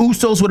 The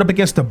Usos went up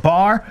against the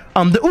Bar.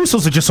 The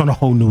Usos are just on a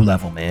whole new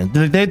level, man.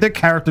 Their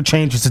character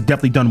changes has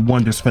definitely done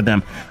wonders for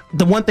them.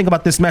 The one thing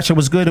about this match that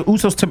was good, the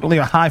Usos typically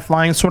are high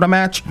flying sort of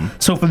match.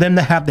 So for them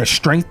to have their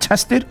strength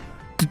tested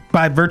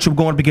by virtue of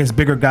going up against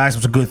bigger guys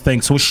was a good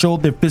thing. So it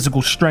showed their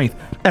physical strength.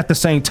 At the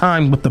same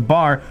time, with the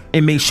Bar,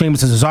 it made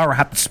Sheamus and Cesaro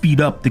have to speed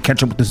up to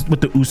catch up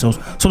with the Usos.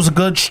 So it was a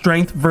good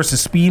strength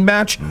versus speed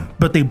match,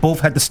 but they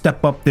both had to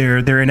step up their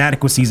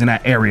inadequacies in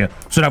that area.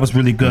 So that was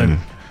really good.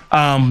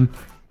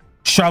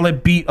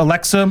 Charlotte beat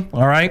Alexa.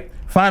 All right.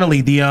 Finally,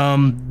 the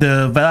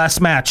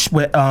last match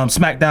with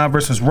SmackDown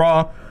versus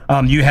Raw.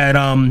 You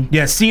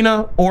had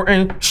Cena,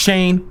 Orton,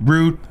 Shane,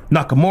 Rude,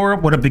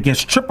 Nakamura went up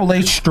against Triple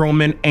H,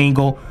 Strowman,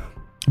 Angle,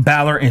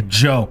 Balor, and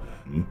Joe.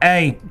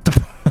 Hey,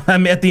 I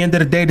mean, at the end of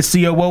the day, the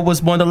COO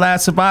was one of the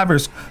last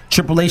survivors.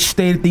 Triple H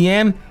stayed at the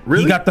end.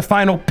 Really? He got the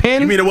final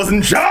pin. You mean it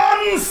wasn't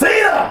John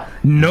Cena?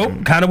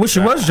 Nope. Kind of wish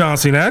it was John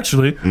Cena,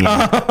 actually.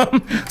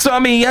 So, I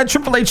mean, you had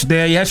Triple H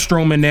there. You had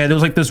Strowman there. There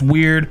was like this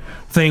weird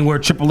thing where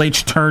Triple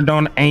H turned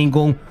on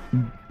Angle,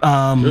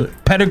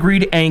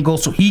 pedigreed Angle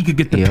so he could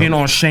get the pin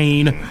on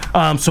Shane.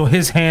 So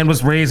his hand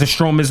was raised and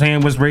Strowman's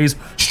hand was raised.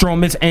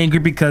 Strowman's angry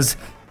because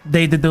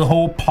they did the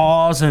whole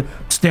pause and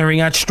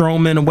staring at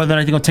Strowman and whether or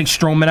not they're going to take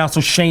Strowman out. So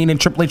Shane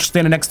and Triple H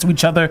standing next to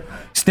each other,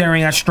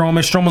 staring at Strowman.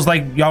 Strowman's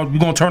like, y'all, you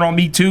going to turn on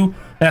me too?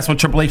 That's when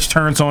Triple H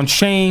turns on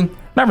Shane.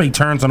 Not really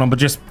turns on him, but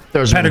just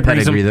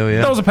pedigrees him.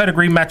 Those are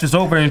pedigree matches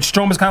over. And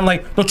Strowman's kind of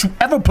like, don't you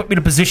ever put me in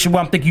a position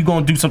where I'm thinking you're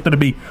going to do something to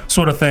me,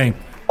 sort of thing.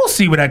 We'll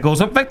see where that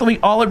goes. Effectively,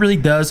 all it really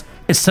does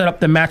is set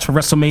up the match for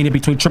WrestleMania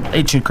between Triple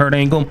H and Kurt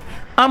Angle.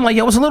 I'm like,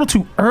 yo, it's a little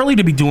too early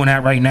to be doing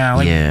that right now.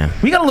 Like,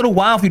 we got a little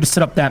while for you to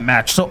set up that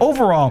match. So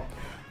overall,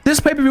 this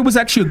pay-per-view was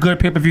actually a good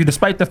pay-per-view,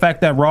 despite the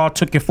fact that Raw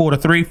took it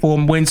 4-3,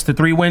 4 wins to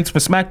 3 wins for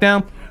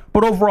SmackDown.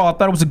 But overall, I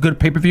thought it was a good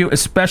pay-per-view,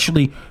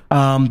 especially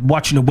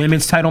watching the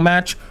women's title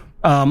match.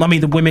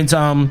 The women's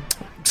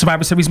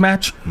Survivor Series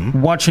match.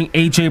 Watching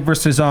AJ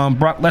versus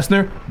Brock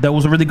Lesnar, that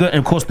was really good. And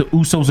of course, the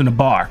Usos in the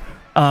Bar.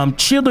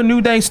 Shield and New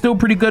Day still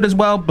pretty good as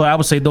well, but I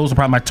would say those are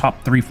probably my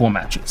top 3-4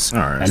 matches. All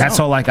right, and that's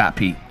all I got,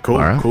 Pete.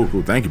 Cool,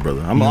 cool. Thank you, brother.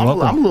 I'm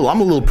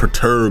a little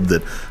perturbed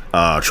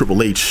that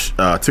Triple H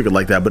took it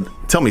like that. But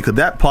tell me, could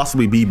that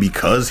possibly be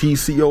because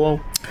he's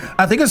COO?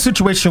 I think it's a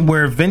situation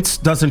where Vince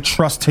doesn't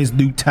trust his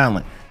new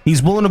talent.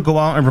 He's willing to go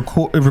out and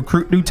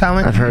recruit new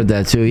talent. I've heard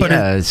that too. But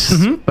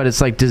But it's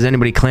like, does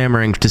anybody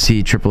clamoring to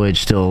see Triple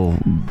H still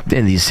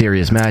in these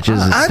serious matches?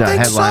 I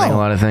think headlining a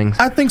lot of things.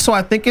 I think so.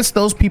 I think it's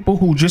those people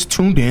who just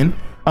tuned in.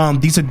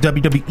 These are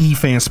WWE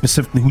fans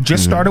specifically who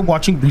just started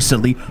watching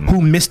recently, who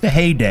missed the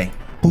heyday,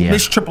 who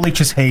missed Triple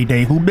H's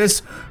heyday, who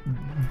missed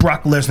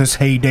Brock Lesnar's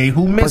heyday,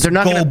 who missed But they're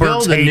not going to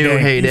Goldberg's build a new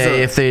heyday.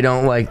 heyday if they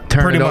don't like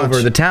turn it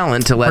over the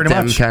talent to let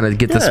them kind of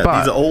get the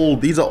spot.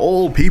 These are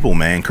old people,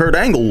 man. Kurt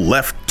Angle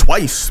left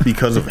twice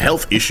because of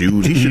health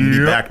issues. He shouldn't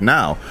be back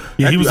now.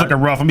 Yeah, he was looking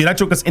rough. I mean, that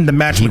took us in the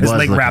match with his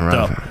leg wrapped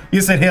up. You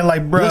sit here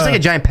like, bro. He looks like a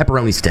giant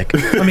pepperoni stick.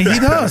 I mean, he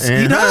does.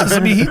 He does. I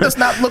mean, he does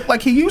not look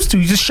like he used to.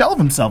 He's a shell of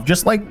himself,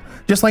 just like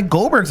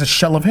Goldberg's a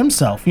shell of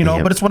himself, you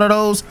know. But it's one of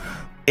those.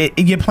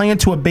 You're playing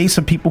to a base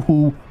of people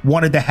who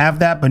wanted to have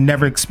that but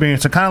never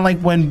experienced it. Kind of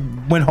like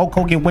when Hulk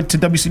Hogan went to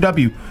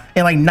WCW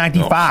in like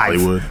 '95. You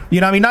know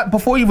what I mean? Not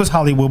before he was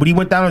Hollywood, but he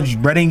went down as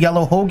red and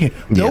yellow Hogan.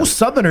 Those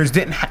Southerners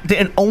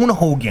didn't own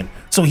Hogan,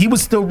 so he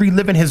was still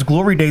reliving his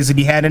glory days that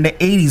he had in the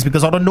 '80s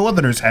because all the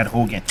Northerners had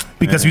Hogan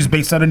because he was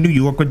based out of New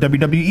York with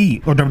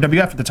WWE or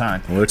WWF at the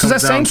time. Well, so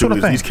that's that same sort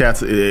of thing. These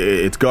cats,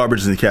 it's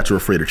garbage, and the cats are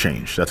afraid of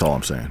change. That's all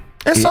I'm saying.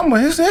 In some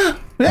ways, yeah.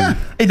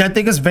 And I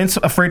think it's Vince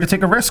afraid to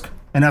take a risk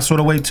in that sort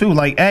of way too.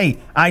 Like, hey,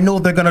 I know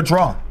they're gonna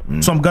draw,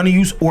 so I'm gonna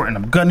use Orton,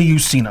 I'm gonna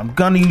use Cena, I'm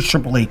gonna use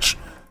Triple H,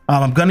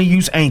 I'm gonna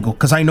use Angle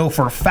because I know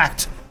for a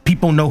fact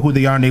people know who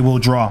they are and they will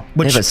draw. Which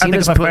but I think is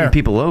Cena's putting fair.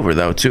 people over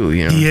though too.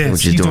 You know, He is.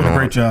 which He's doing a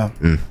great job.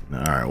 All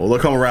right. Well, they'll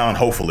come around.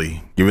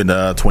 Hopefully, give it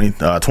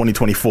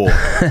 2024. We'll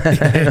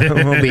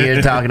be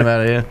here talking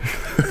about it.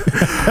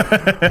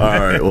 All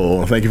right.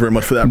 Well, thank you very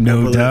much for that.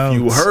 No doubt.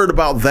 If you heard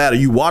about that or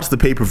you watched the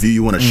pay-per-view,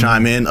 you want to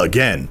chime in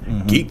again,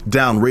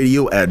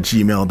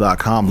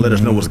 geekdownradio@gmail.com. Let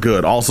us know what's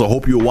good. Also,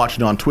 hope you were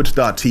watching on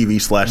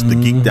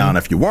twitch.tv/thegeekdown.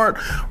 If you weren't,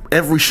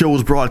 every show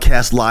is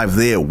broadcast live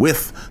there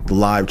with the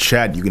live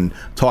chat. You can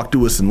talk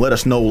to us and let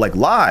us know, like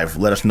live.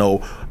 Let us know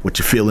what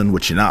you're feeling,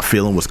 what you're not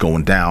feeling, what's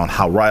going down,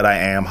 how right I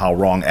am, how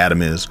wrong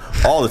Adam is,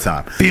 all the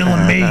time.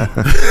 Feeling me.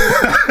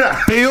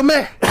 Feel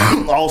me.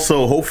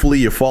 Also, hopefully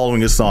you're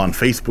following us on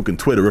Facebook and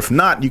Twitter. If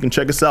not, you can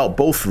check us out.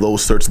 Both of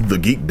those, search The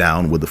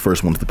Geekdown with the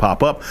first ones to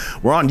pop up.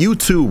 We're on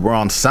YouTube, we're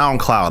on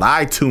SoundCloud,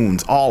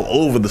 iTunes, all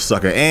over the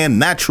sucker. And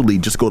naturally,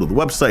 just go to the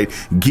website,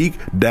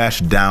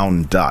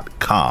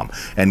 geek-down.com,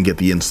 and get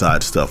the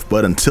inside stuff.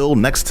 But until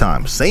next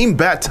time, same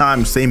bat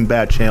time, same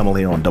bat channel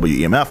here on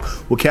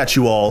WEMF. We'll catch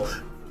you all.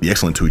 Be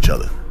excellent to each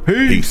other.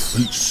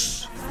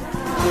 Peace.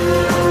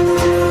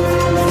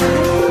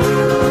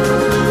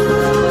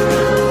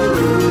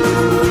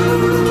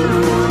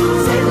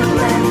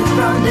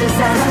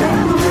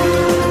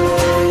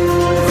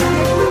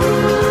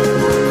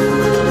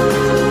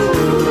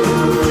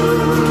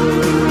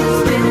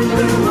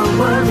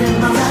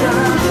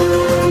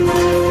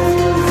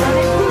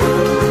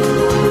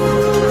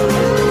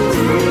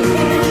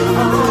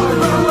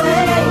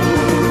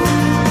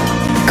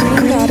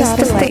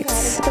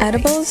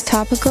 capsules,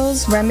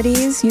 topicals,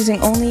 remedies,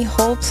 using only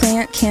whole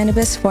plant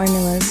cannabis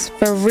formulas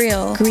for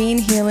real green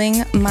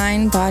healing,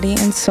 mind, body,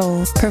 and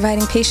soul.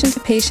 Providing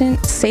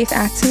patient-to-patient safe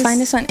access.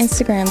 Find us on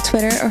Instagram,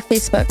 Twitter, or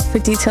Facebook for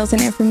details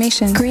and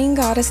information. Green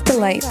Goddess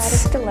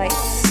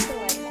Delights.